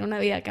sé, tiene una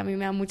vida que a mí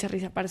me da mucha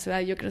risa para su edad.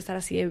 Yo quiero estar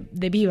así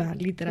de viva,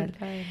 literal. Qué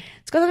padre.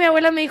 Entonces, cuando mi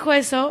abuela me dijo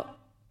eso,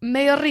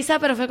 me dio risa,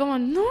 pero fue como,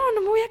 no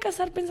me voy a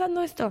casar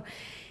pensando esto.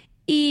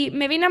 Y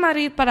me vine a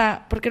Madrid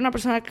porque era una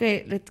persona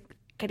que le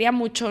quería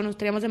mucho, nos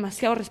teníamos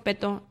demasiado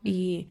respeto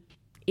y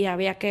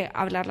había que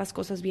hablar las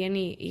cosas bien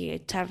y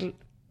echarle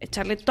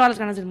todas las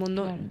ganas del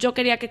mundo. Claro. Yo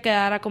quería que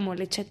quedara como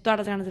le eché todas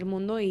las ganas del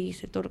mundo y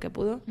hice todo lo que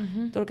pude.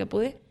 Todo lo que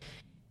pude.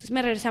 Entonces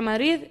me regresé a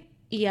Madrid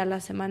y a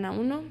la semana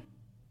 1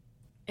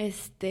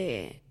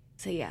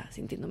 seguía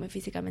sintiéndome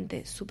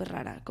físicamente súper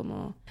rara,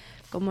 como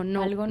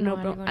no, Algo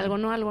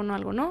no,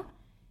 algo no.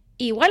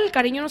 Igual el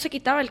cariño no se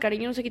quitaba,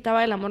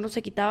 el amor no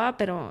se quitaba,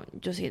 pero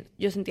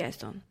yo sentía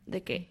esto,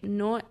 de que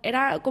no,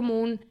 era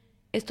como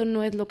esto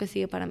no es lo que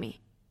sigue para mí.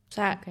 O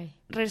sea, Ok.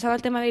 regresaba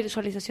al tema de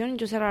visualización,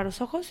 yo cerraba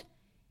los ojos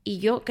y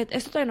que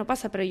esto todavía no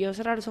pasa, pero yo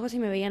cerraba los ojos y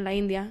me veía en la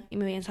India y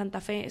me veía en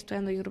Santa Fe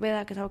estudiando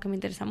Ayurveda, que es algo que me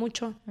interesa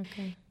mucho.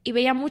 Ok. Y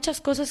veía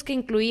muchas cosas que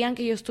incluían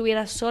que yo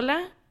estuviera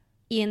sola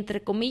y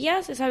entre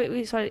comillas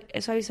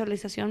esa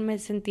visualización me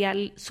sentía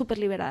súper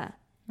liberada.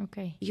 Ok.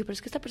 Y yo, pero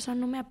es que esta persona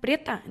no me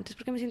aprieta, entonces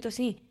 ¿por qué me siento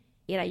así?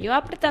 Y era yo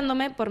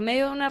apretándome por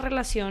medio de una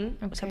relación,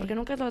 o sea, Ok. porque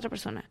nunca es la otra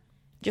persona.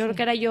 Yo creo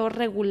que era yo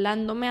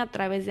regulándome a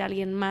través de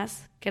alguien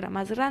más, que era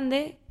más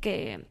grande,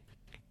 que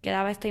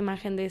daba esta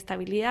imagen de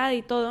estabilidad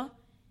y todo.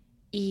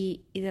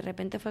 Y de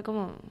repente fue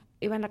como,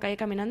 iba en la calle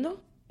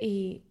caminando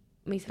y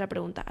me hice la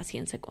pregunta así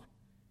en seco.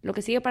 ¿Lo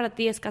que sigue para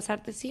ti es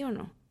casarte, sí o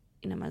no?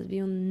 Y nada más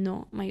vi un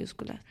no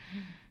mayúscula.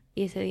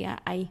 Y ese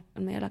día ahí,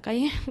 en medio de la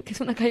calle, que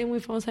es una calle muy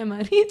famosa de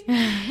Madrid,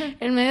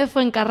 en medio de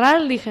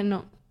Fuencarral, dije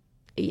no.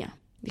 Y ya,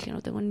 dije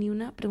no tengo ni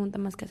una pregunta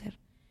más que hacer.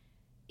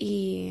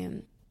 Y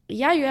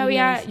ya, yo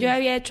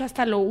había hecho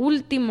hasta lo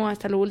último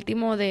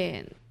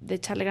de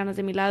echarle ganas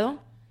de mi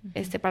lado,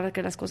 para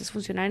que las cosas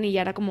funcionaran y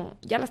ya era como,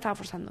 ya la estaba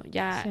forzando.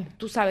 Ya Sí.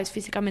 tú sabes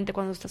físicamente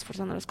cuando estás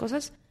forzando las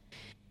cosas.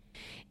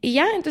 Y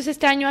ya, entonces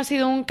este año ha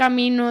sido un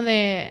camino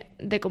de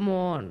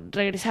como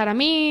regresar a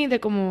mí, de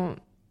como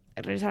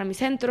regresar a mi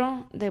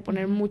centro, de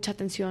poner mucha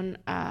atención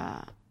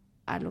a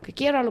lo que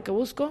quiero, a lo que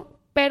busco,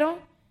 pero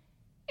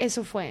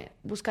eso fue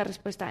buscar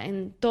respuesta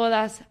en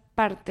todas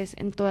partes,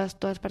 en todas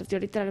partes. Yo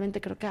literalmente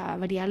creo que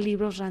habría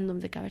libros random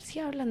de que a ver si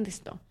hablan de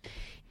esto.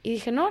 Y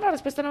dije, no, la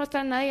respuesta no va a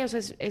estar en nadie, o sea,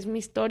 es mi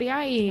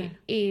historia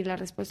y la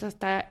respuesta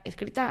está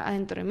escrita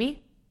adentro de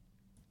mí.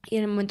 Y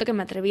en el momento que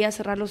me atreví a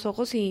cerrar los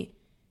ojos y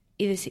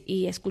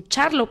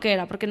escuchar lo que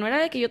era, porque no era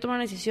de que yo tomara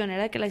una decisión,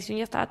 era de que la decisión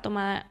ya estaba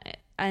tomada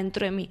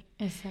adentro de mí.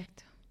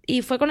 Exacto.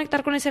 Y fue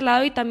conectar con ese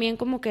lado y también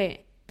como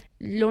que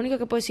lo único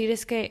que puedo decir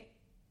es que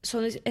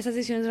son esas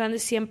decisiones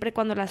grandes siempre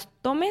cuando las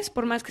tomes,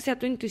 por más que sea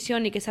tu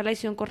intuición y que sea la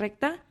decisión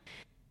correcta,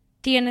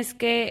 tienes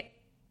que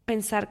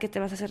pensar que te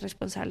vas a ser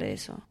responsable de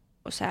eso.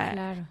 O sea,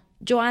 Claro.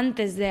 yo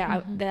antes de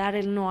dar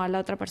el no a la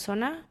otra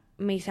persona,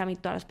 me hice a mí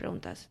todas las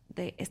preguntas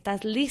de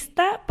 ¿estás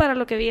lista para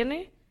lo que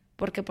viene?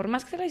 Porque por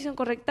más que sea la decisión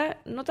correcta,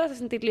 no te vas a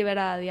sentir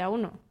liberada día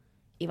 1.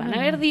 Y van a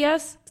haber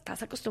días,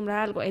 estás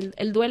acostumbrada a algo.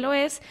 El duelo no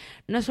es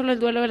solo el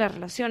duelo de la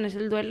relación, es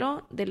el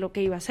duelo de lo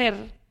que iba a ser,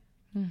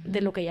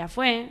 de lo que ya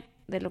fue,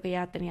 de lo que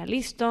ya tenía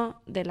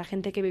listo, de la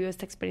gente que vivió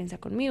esta experiencia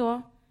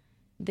conmigo,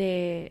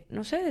 de,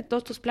 no sé, de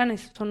todos tus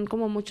planes. Son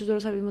como muchos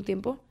duelos al mismo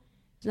tiempo.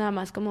 Es nada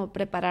más como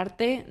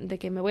prepararte de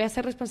que me voy a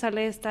hacer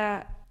responsable de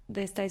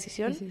esta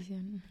decisión.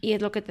 Y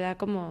es lo que te da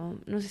como,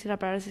 no sé si la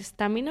palabra es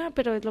estamina,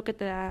 pero es lo que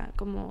te da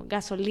como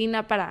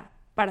gasolina para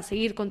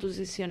seguir con tus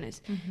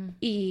decisiones.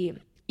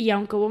 Y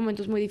aunque hubo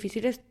momentos muy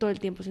difíciles, todo el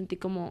tiempo sentí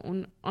como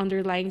un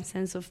underlying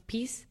sense of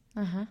peace,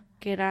 Ajá.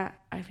 que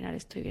era, al final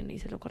estoy bien,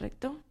 hice lo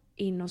correcto.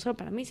 Y no solo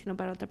para mí, sino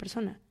para otra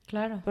persona.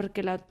 Claro.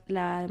 Porque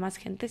la demás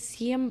gente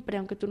siempre,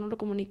 aunque tú no lo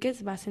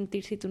comuniques, va a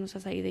sentir si tú no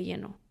estás ahí de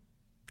lleno.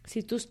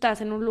 si tú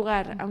estás en un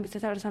lugar, aunque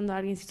estés abrazando a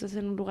alguien, si tú estás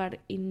en un lugar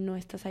y no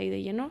estás ahí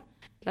de lleno,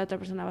 la otra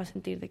persona va a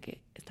sentir de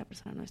que esta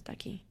persona no está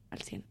aquí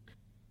al 100.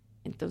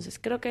 Entonces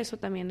creo que eso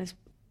también es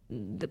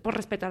por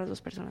respeto a las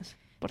dos personas,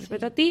 por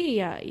respeto a ti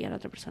y a la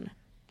otra persona.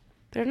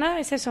 Pero nada,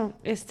 es eso,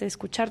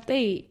 escucharte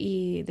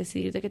y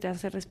decidir de que te vas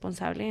a ser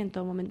responsable en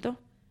todo momento.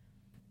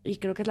 Y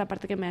creo que es la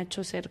parte que me ha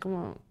hecho ser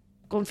como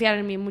confiar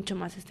en mí mucho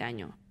más este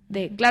año.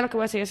 Claro que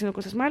voy a seguir haciendo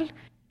cosas mal,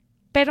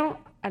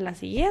 pero a la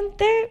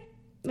siguiente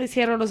me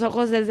cierro los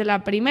ojos desde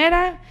la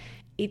primera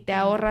y te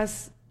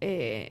ahorras,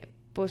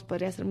 pues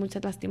podría ser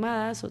muchas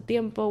lastimadas, o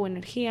tiempo, o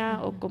energía,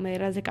 o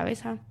comederas de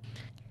cabeza.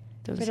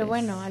 Entonces... Pero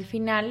bueno, al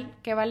final,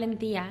 qué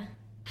valentía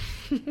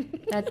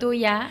la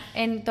tuya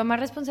en tomar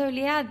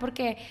responsabilidad,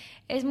 porque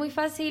es muy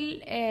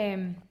fácil,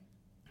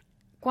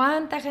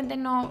 ¿cuánta gente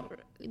no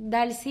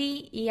da el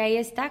sí y ahí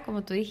está,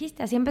 como tú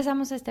dijiste? Así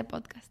empezamos este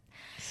podcast.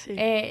 Sí.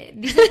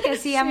 Dices que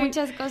sí a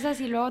muchas cosas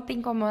y luego te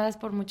incomodas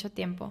por mucho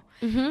tiempo.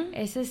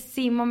 Esos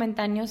sí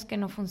momentáneos que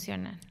no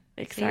funcionan.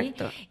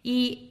 Exacto. ¿Sí?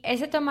 Y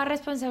ese tomar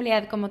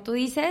responsabilidad, como tú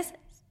dices,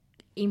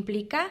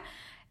 implica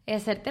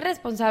hacerte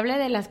responsable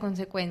de las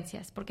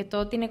consecuencias, porque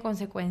todo tiene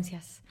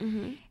consecuencias.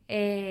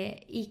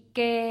 Y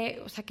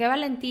que, o sea, qué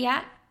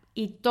valentía,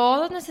 y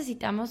todos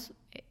necesitamos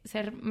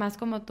ser más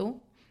como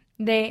tú,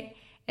 de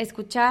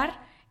escuchar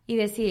y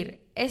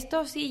decir,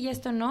 esto sí y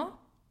esto no,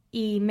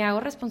 y me hago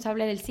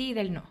responsable del sí y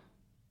del no.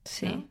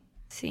 Sí, ¿no?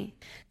 Sí.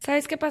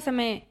 ¿Sabes qué pasa?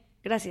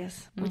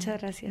 Gracias,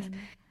 muchas gracias.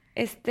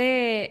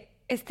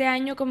 Este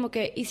año como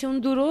que hice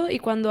un duro, y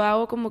cuando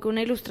hago como que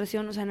una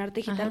ilustración, o sea, en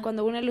arte digital,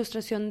 cuando hago una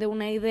ilustración de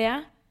una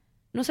idea,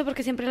 no sé por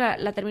qué siempre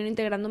la termino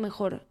integrando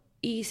mejor.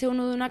 Y hice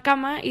uno de una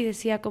cama y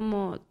decía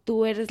como,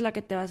 tú eres la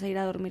que te vas a ir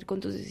a dormir con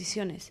tus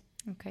decisiones.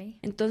 Okay.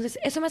 Entonces,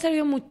 eso me ha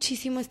servido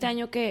muchísimo este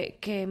año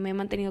que me he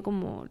mantenido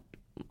como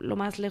lo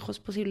más lejos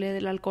posible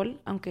del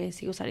alcohol, aunque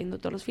sigo saliendo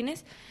todos los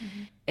fines.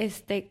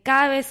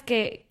 Cada vez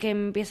que me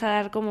empieza a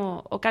dar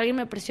como, o que alguien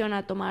me presiona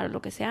a tomar o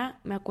lo que sea,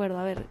 me acuerdo,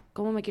 a ver,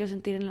 ¿cómo me quiero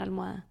sentir en la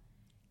almohada?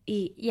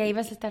 Y ahí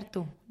vas a estar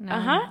tú. No.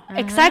 Ajá,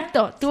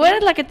 exacto. Tú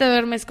eres la que te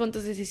duermes con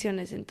tus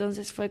decisiones.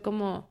 Entonces fue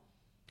como,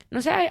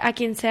 no sé, a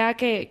quien sea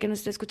que nos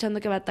esté escuchando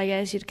que batalla a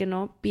decir que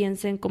no,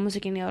 piensen cómo se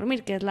quieren ir a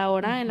dormir, que es la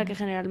hora en la que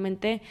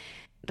generalmente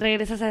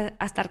regresas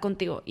a estar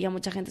contigo. Y a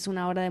mucha gente es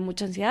una hora de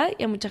mucha ansiedad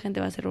y a mucha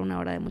gente va a ser una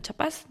hora de mucha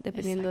paz,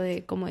 dependiendo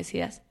de cómo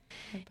decidas.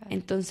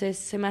 Entonces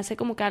se me hace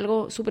como que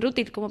algo súper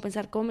útil, como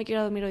pensar cómo me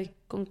quiero dormir hoy,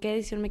 con qué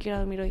decisión me quiero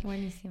dormir hoy.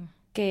 Buenísimo.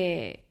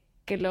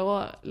 Que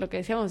luego, lo que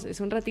decíamos,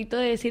 es un ratito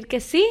de decir que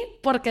sí,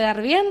 por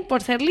quedar bien,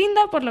 por ser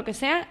linda, por lo que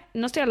sea.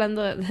 No estoy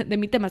hablando de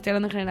mi tema, estoy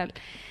hablando en general.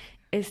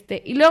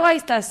 Y luego ahí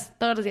estás,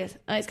 todos los días.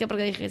 Es que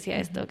porque dije que decía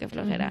esto, qué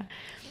flojera.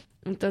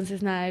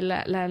 Entonces, nada,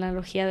 la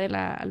analogía de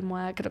la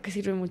almohada creo que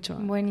sirve mucho.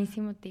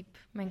 Buenísimo tip,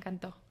 me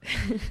encantó.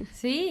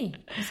 Sí,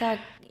 o sea,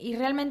 y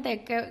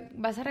realmente que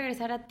vas a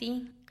regresar a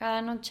ti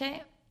cada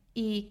noche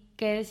y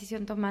qué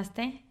decisión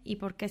tomaste y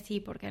por qué sí y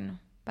por qué no.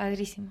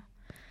 Padrísimo.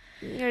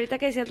 Y ahorita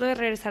que decías lo de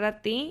regresar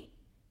a ti,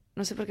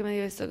 no sé por qué me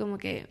dio esto, como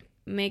que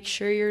make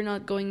sure you're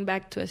not going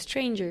back to a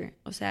stranger.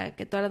 O sea,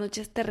 que todas las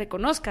noches te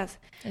reconozcas.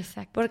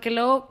 Exacto. Porque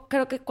luego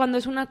creo que cuando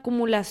es una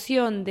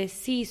acumulación de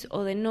sís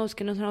o de nos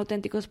que no son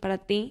auténticos para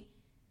ti,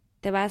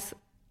 te vas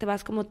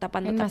como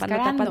tapando.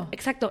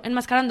 Exacto,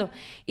 enmascarando.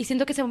 Y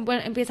siento que se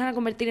empiezan a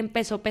convertir en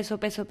peso.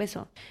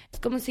 Es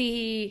como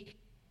si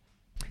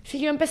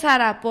yo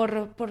empezara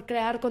por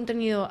crear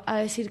contenido a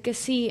decir que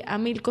sí a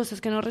 1000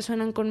 cosas que no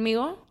resuenan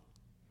conmigo,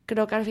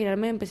 creo que al final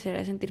me empecé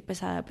a sentir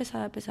pesada,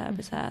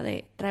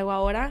 de traigo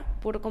ahora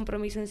puro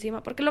compromiso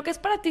encima. Porque lo que es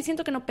para ti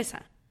siento que no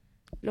pesa.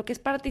 Lo que es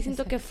para ti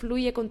siento que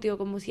fluye contigo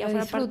como si ya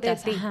fuera parte de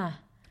ti.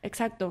 Ajá.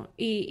 Exacto.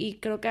 Y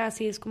creo que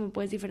así es como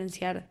puedes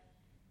diferenciar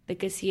de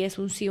que si es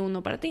un sí o un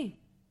no para ti.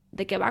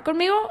 De que va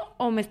conmigo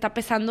o me está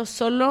pesando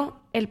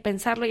solo el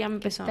pensarlo, ya me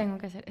pesó. Tengo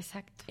que hacer,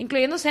 exacto.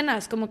 Incluyendo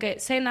cenas, como que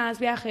cenas,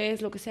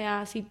 viajes, lo que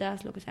sea,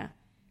 citas, lo que sea.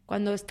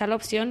 Cuando está la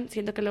opción,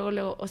 siento que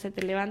luego o se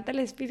te levanta el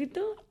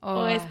espíritu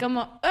o es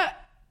como,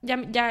 ya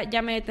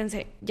me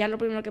tensé. Ya lo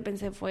primero que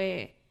pensé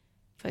fue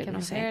que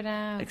no sé.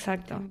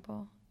 Exacto.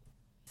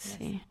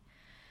 Sí.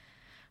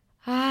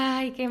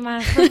 Ay, ¿qué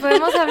más? Pues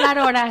podemos hablar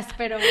horas,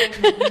 pero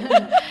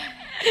bueno.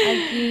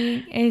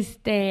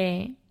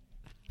 Aquí,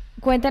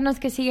 cuéntanos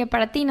qué sigue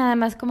para ti, nada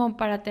más como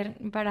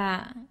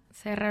para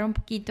cerrar un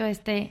poquito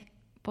este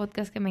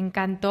podcast que me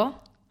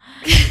encantó.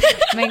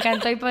 Me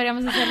encantó y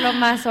podríamos hacerlo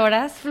más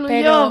horas,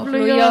 pero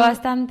fluyó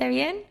bastante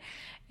bien.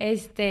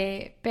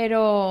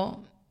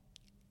 Pero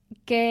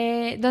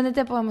 ¿dónde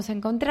te podemos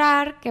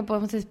encontrar? ¿Qué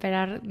podemos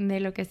esperar de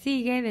lo que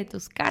sigue? De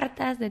tus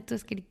cartas, de tu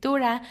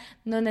escritura,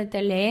 ¿dónde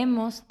te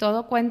leemos?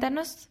 Todo,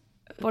 cuéntanos,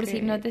 por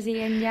si no te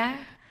siguen ya.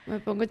 Me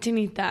pongo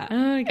chinita.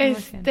 Ay, qué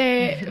emoción.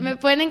 Me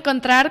pueden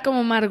encontrar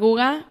como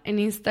Marguga en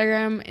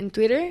Instagram, en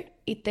Twitter.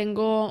 Y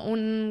tengo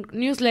un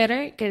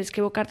newsletter que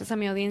escribo cartas a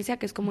mi audiencia,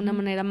 que es como una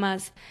manera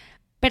más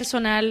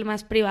personal,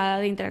 más privada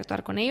de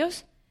interactuar con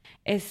ellos.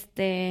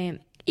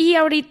 Y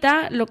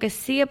ahorita lo que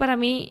sigue para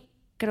mí,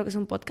 creo que es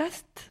un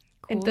podcast.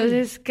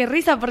 Entonces, qué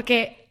risa,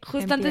 porque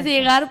justo antes de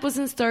llegar puse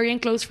un story en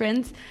Close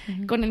Friends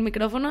con el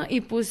micrófono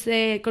y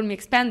puse con mi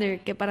expander,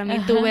 que para mí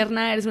tú,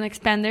 Berna, eres un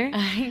expander.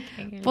 Ay,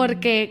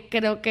 porque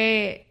creo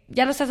que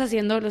ya lo estás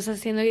haciendo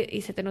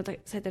y se te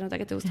nota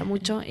que te gusta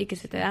mucho y que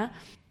se te da.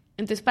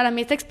 Entonces, para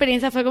mí esta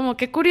experiencia fue como,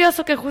 qué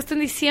curioso que justo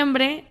en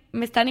diciembre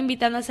me están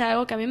invitando a hacer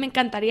algo que a mí me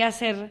encantaría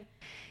hacer.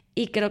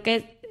 Y creo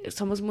que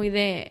somos muy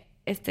de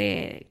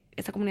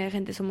esta comunidad de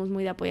gente, somos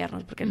muy de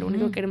apoyarnos, porque lo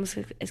único que queremos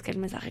es que el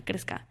mensaje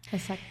crezca.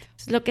 Exacto.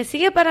 Entonces, lo que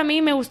sigue para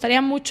mí, me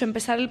gustaría mucho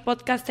empezar el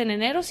podcast en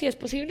enero, si es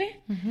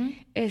posible.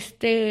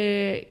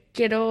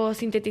 Quiero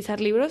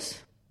sintetizar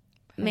libros.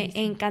 Me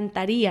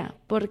encantaría,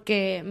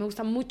 porque me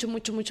gusta mucho,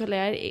 mucho, mucho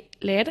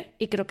leer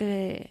y creo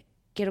que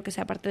quiero que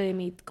sea parte de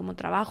mi como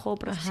trabajo o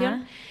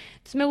profesión.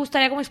 Entonces me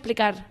gustaría como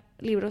explicar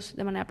libros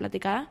de manera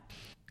platicada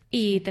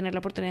y tener la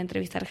oportunidad de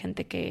entrevistar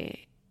gente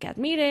que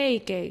admire y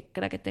que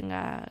crea que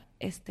tenga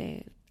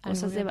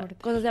cosas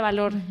de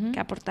valor que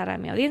aportar a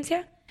mi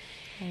audiencia.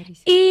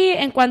 Y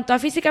en cuanto a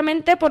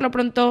físicamente, por lo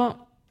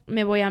pronto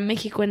me voy a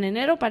México en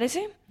enero,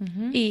 parece.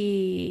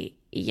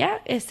 Y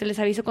ya, les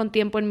aviso con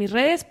tiempo en mis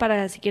redes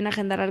para si quieren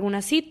agendar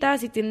alguna cita,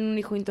 si tienen un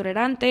hijo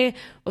intolerante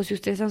o si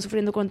ustedes están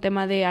sufriendo con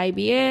tema de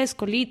IBS,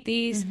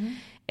 colitis,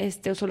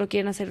 o solo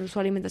quieren hacer su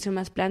alimentación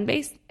más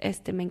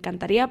plant-based, me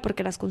encantaría,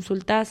 porque las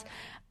consultas,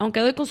 aunque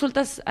doy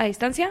consultas a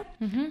distancia,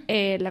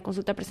 la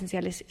consulta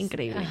presencial es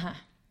increíble.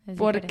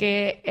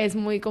 Porque es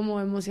muy como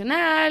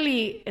emocional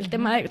y el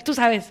tema de, tú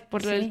sabes,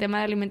 por el tema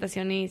de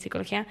alimentación y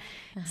psicología,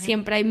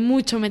 siempre hay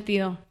mucho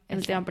metido en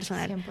el tema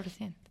personal.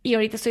 100%. Y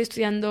ahorita estoy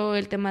estudiando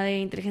el tema de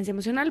inteligencia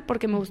emocional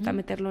porque me gusta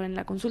meterlo en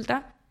la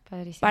consulta.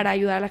 Padrísimo. Para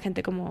ayudar a la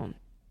gente como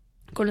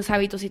con los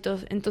hábitos y todo.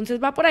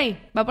 Entonces va por ahí.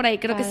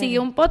 Creo que sigue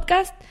un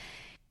podcast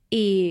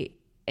y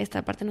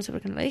esta parte no sé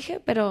por qué no la dije,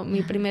 pero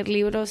mi primer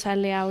libro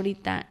sale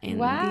ahorita en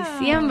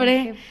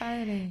diciembre. ¡Qué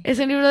padre! Es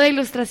un libro de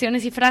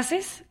ilustraciones y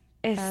frases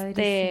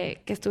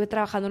que estuve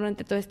trabajando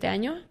durante todo este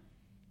año.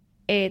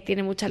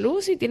 Tiene mucha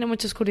luz y tiene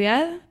mucha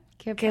oscuridad.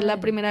 Que es la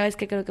primera vez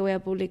que creo que voy a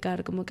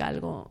publicar como que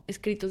algo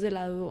escritos de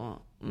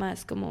lado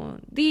más como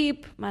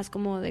deep, más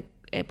como de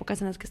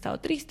épocas en las que he estado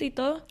triste y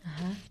todo.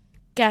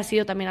 Que ha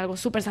sido también algo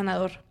súper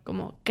sanador,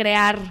 como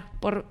crear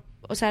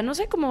o sea, no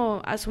sé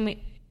cómo asumir,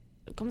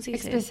 ¿cómo se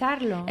dice?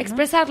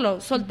 Expresarlo,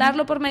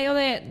 soltarlo por medio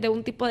de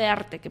un tipo de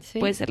arte, que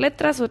puede ser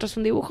letras, otras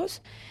son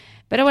dibujos.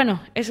 Pero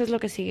bueno, eso es lo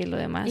que sigue, lo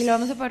demás. ¿Y lo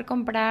vamos a poder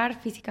comprar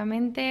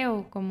físicamente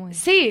o cómo es?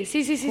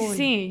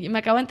 Sí. Me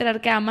acabo de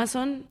enterar que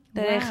Amazon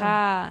te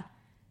deja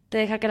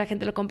que la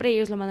gente lo compre y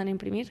ellos lo mandan a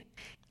imprimir.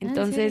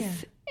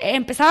 Entonces,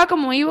 empezaba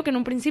como ebook en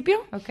un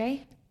principio.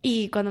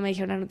 Y cuando me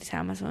dijeron la noticia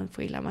de Amazon,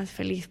 fui la más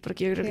feliz,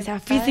 porque yo creo que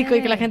sea físico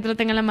y que la gente lo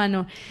tenga en la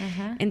mano.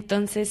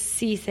 Entonces,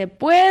 si se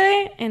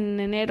puede, en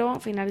enero,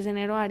 finales de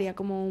enero, haría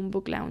como un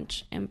book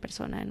launch en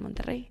persona en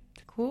Monterrey.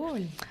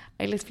 Cool.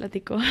 Ahí les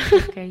platico.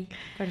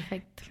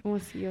 Perfecto.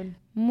 Emoción.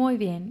 Muy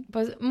bien.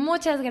 Pues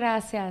muchas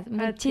gracias.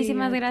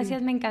 Muchísimas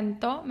gracias. Me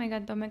encantó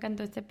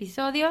este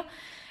episodio.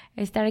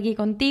 Estar aquí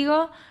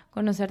contigo,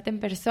 conocerte en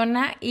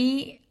persona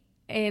y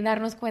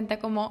darnos cuenta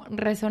cómo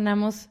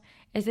resonamos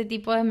este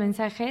tipo de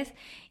mensajes.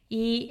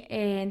 Y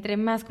entre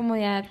más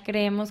comodidad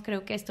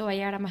creo que esto va a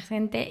llegar a más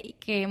gente y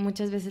que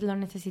muchas veces lo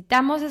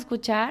necesitamos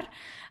escuchar.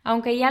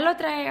 Aunque ya lo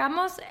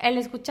traigamos, el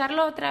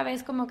escucharlo otra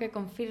vez como que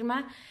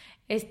confirma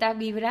esta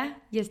vibra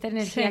y esta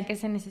energía que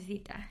se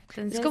necesita.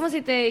 Entonces, es como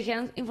si te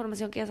dijeran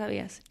información que ya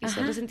sabías y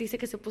solo sentiste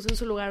que se puso en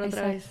su lugar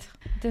otra vez.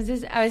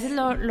 Entonces, a veces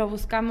lo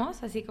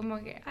buscamos así como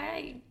que,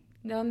 ay,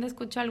 ¿de dónde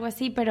escucho algo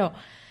así? Pero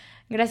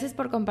gracias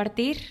por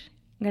compartir,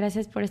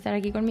 gracias por estar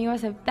aquí conmigo,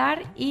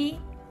 aceptar y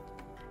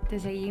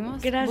te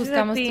seguimos. Gracias.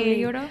 Buscamos tu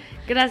libro.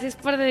 Gracias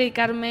por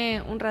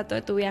dedicarme un rato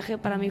de tu viaje.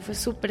 Para mí fue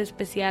súper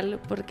especial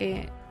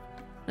porque,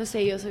 no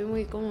sé, yo soy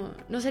muy como,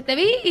 no sé, te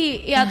vi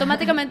y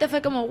automáticamente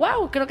fue como,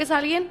 wow, creo que es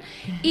alguien,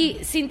 y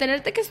sin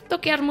tenerte que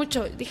toquear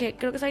mucho, dije,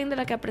 creo que es alguien de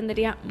la que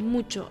aprendería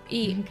mucho,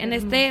 y en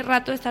este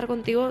rato de estar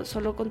contigo,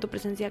 solo con tu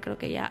presencia creo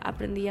que ya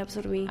aprendí y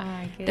absorbí,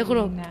 te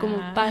juro, como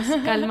paz,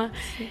 calma.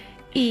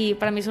 Y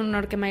para mí es un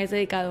honor que me hayas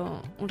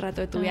dedicado un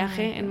rato de tu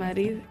viaje en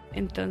Madrid.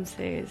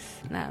 Entonces,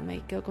 nada,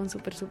 me quedo con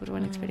súper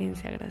buena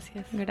experiencia.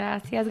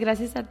 Gracias.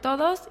 Gracias a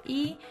todos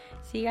y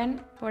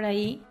sigan por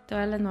ahí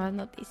todas las nuevas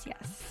noticias.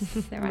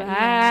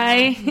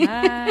 Bye.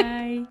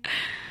 Bye.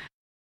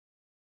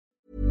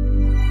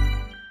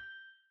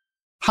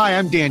 Hi,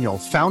 I'm Daniel,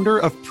 founder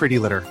of Pretty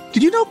Litter.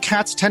 Did you know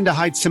cats tend to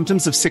hide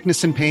symptoms of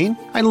sickness and pain?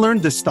 I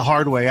learned this the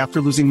hard way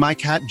after losing my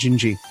cat,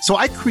 Gingy. So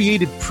I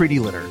created Pretty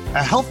Litter,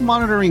 a health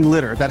monitoring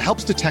litter that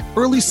helps detect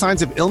early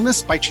signs of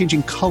illness by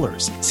changing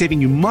colors, saving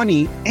you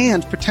money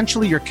and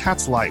potentially your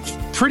cat's life.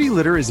 Pretty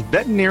Litter is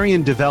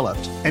veterinarian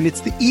developed, and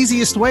it's the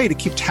easiest way to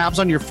keep tabs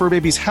on your fur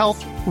baby's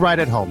health right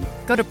at home.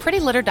 Go to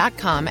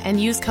prettylitter.com and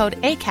use code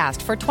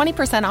ACAST for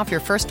 20% off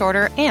your first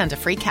order and a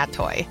free cat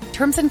toy.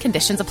 Terms and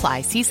conditions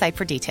apply. See site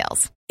for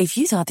details. If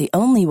you thought the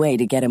only way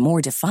to get a more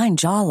defined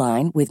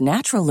jawline with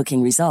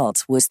natural-looking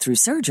results was through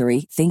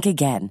surgery, think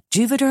again.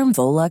 Juvederm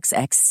Volux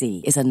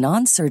XC is a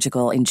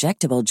non-surgical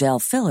injectable gel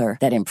filler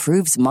that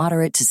improves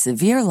moderate to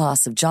severe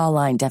loss of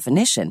jawline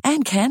definition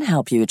and can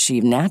help you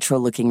achieve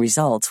natural-looking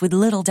results with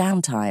little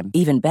downtime.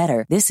 Even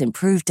better, this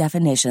improved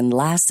definition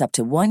lasts up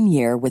to 1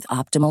 year with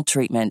optimal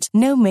treatment.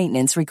 No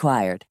maintenance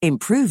required.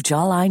 Improve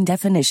jawline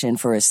definition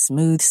for a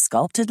smooth,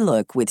 sculpted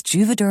look with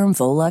Juvederm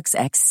Volux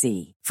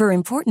XC. For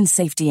important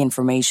safety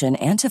information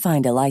and to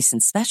find a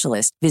licensed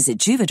specialist, visit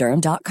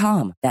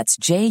Juvederm.com. That's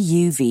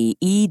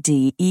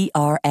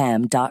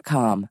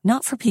JUVEDERM.com.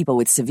 Not for people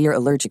with severe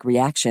allergic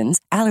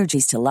reactions,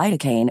 allergies to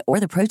lidocaine,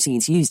 or the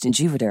proteins used in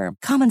Juvederm.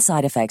 Common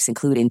side effects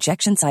include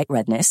injection site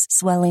redness,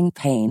 swelling,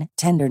 pain,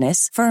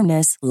 tenderness,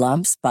 firmness,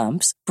 lumps,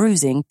 bumps,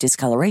 bruising,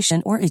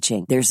 discoloration, or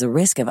itching. There's a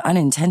risk of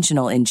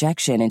unintentional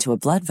injection into a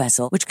blood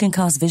vessel, which can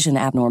cause vision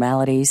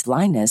abnormalities,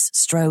 blindness,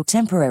 stroke,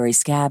 temporary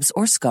scabs,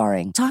 or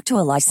scarring. Talk to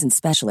a licensed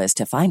specialist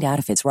to find out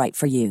if it's right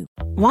for you.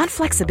 Want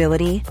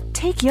flexibility?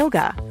 Take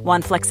yoga.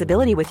 Want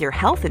flexibility with your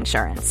health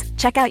insurance?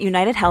 Check out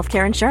United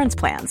Healthcare Insurance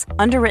Plans.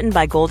 Underwritten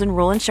by Golden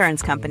Rule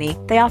Insurance Company,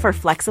 they offer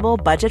flexible,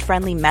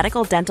 budget-friendly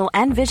medical, dental,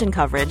 and vision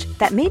coverage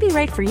that may be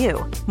right for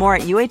you. More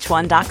at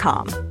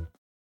UH1.com.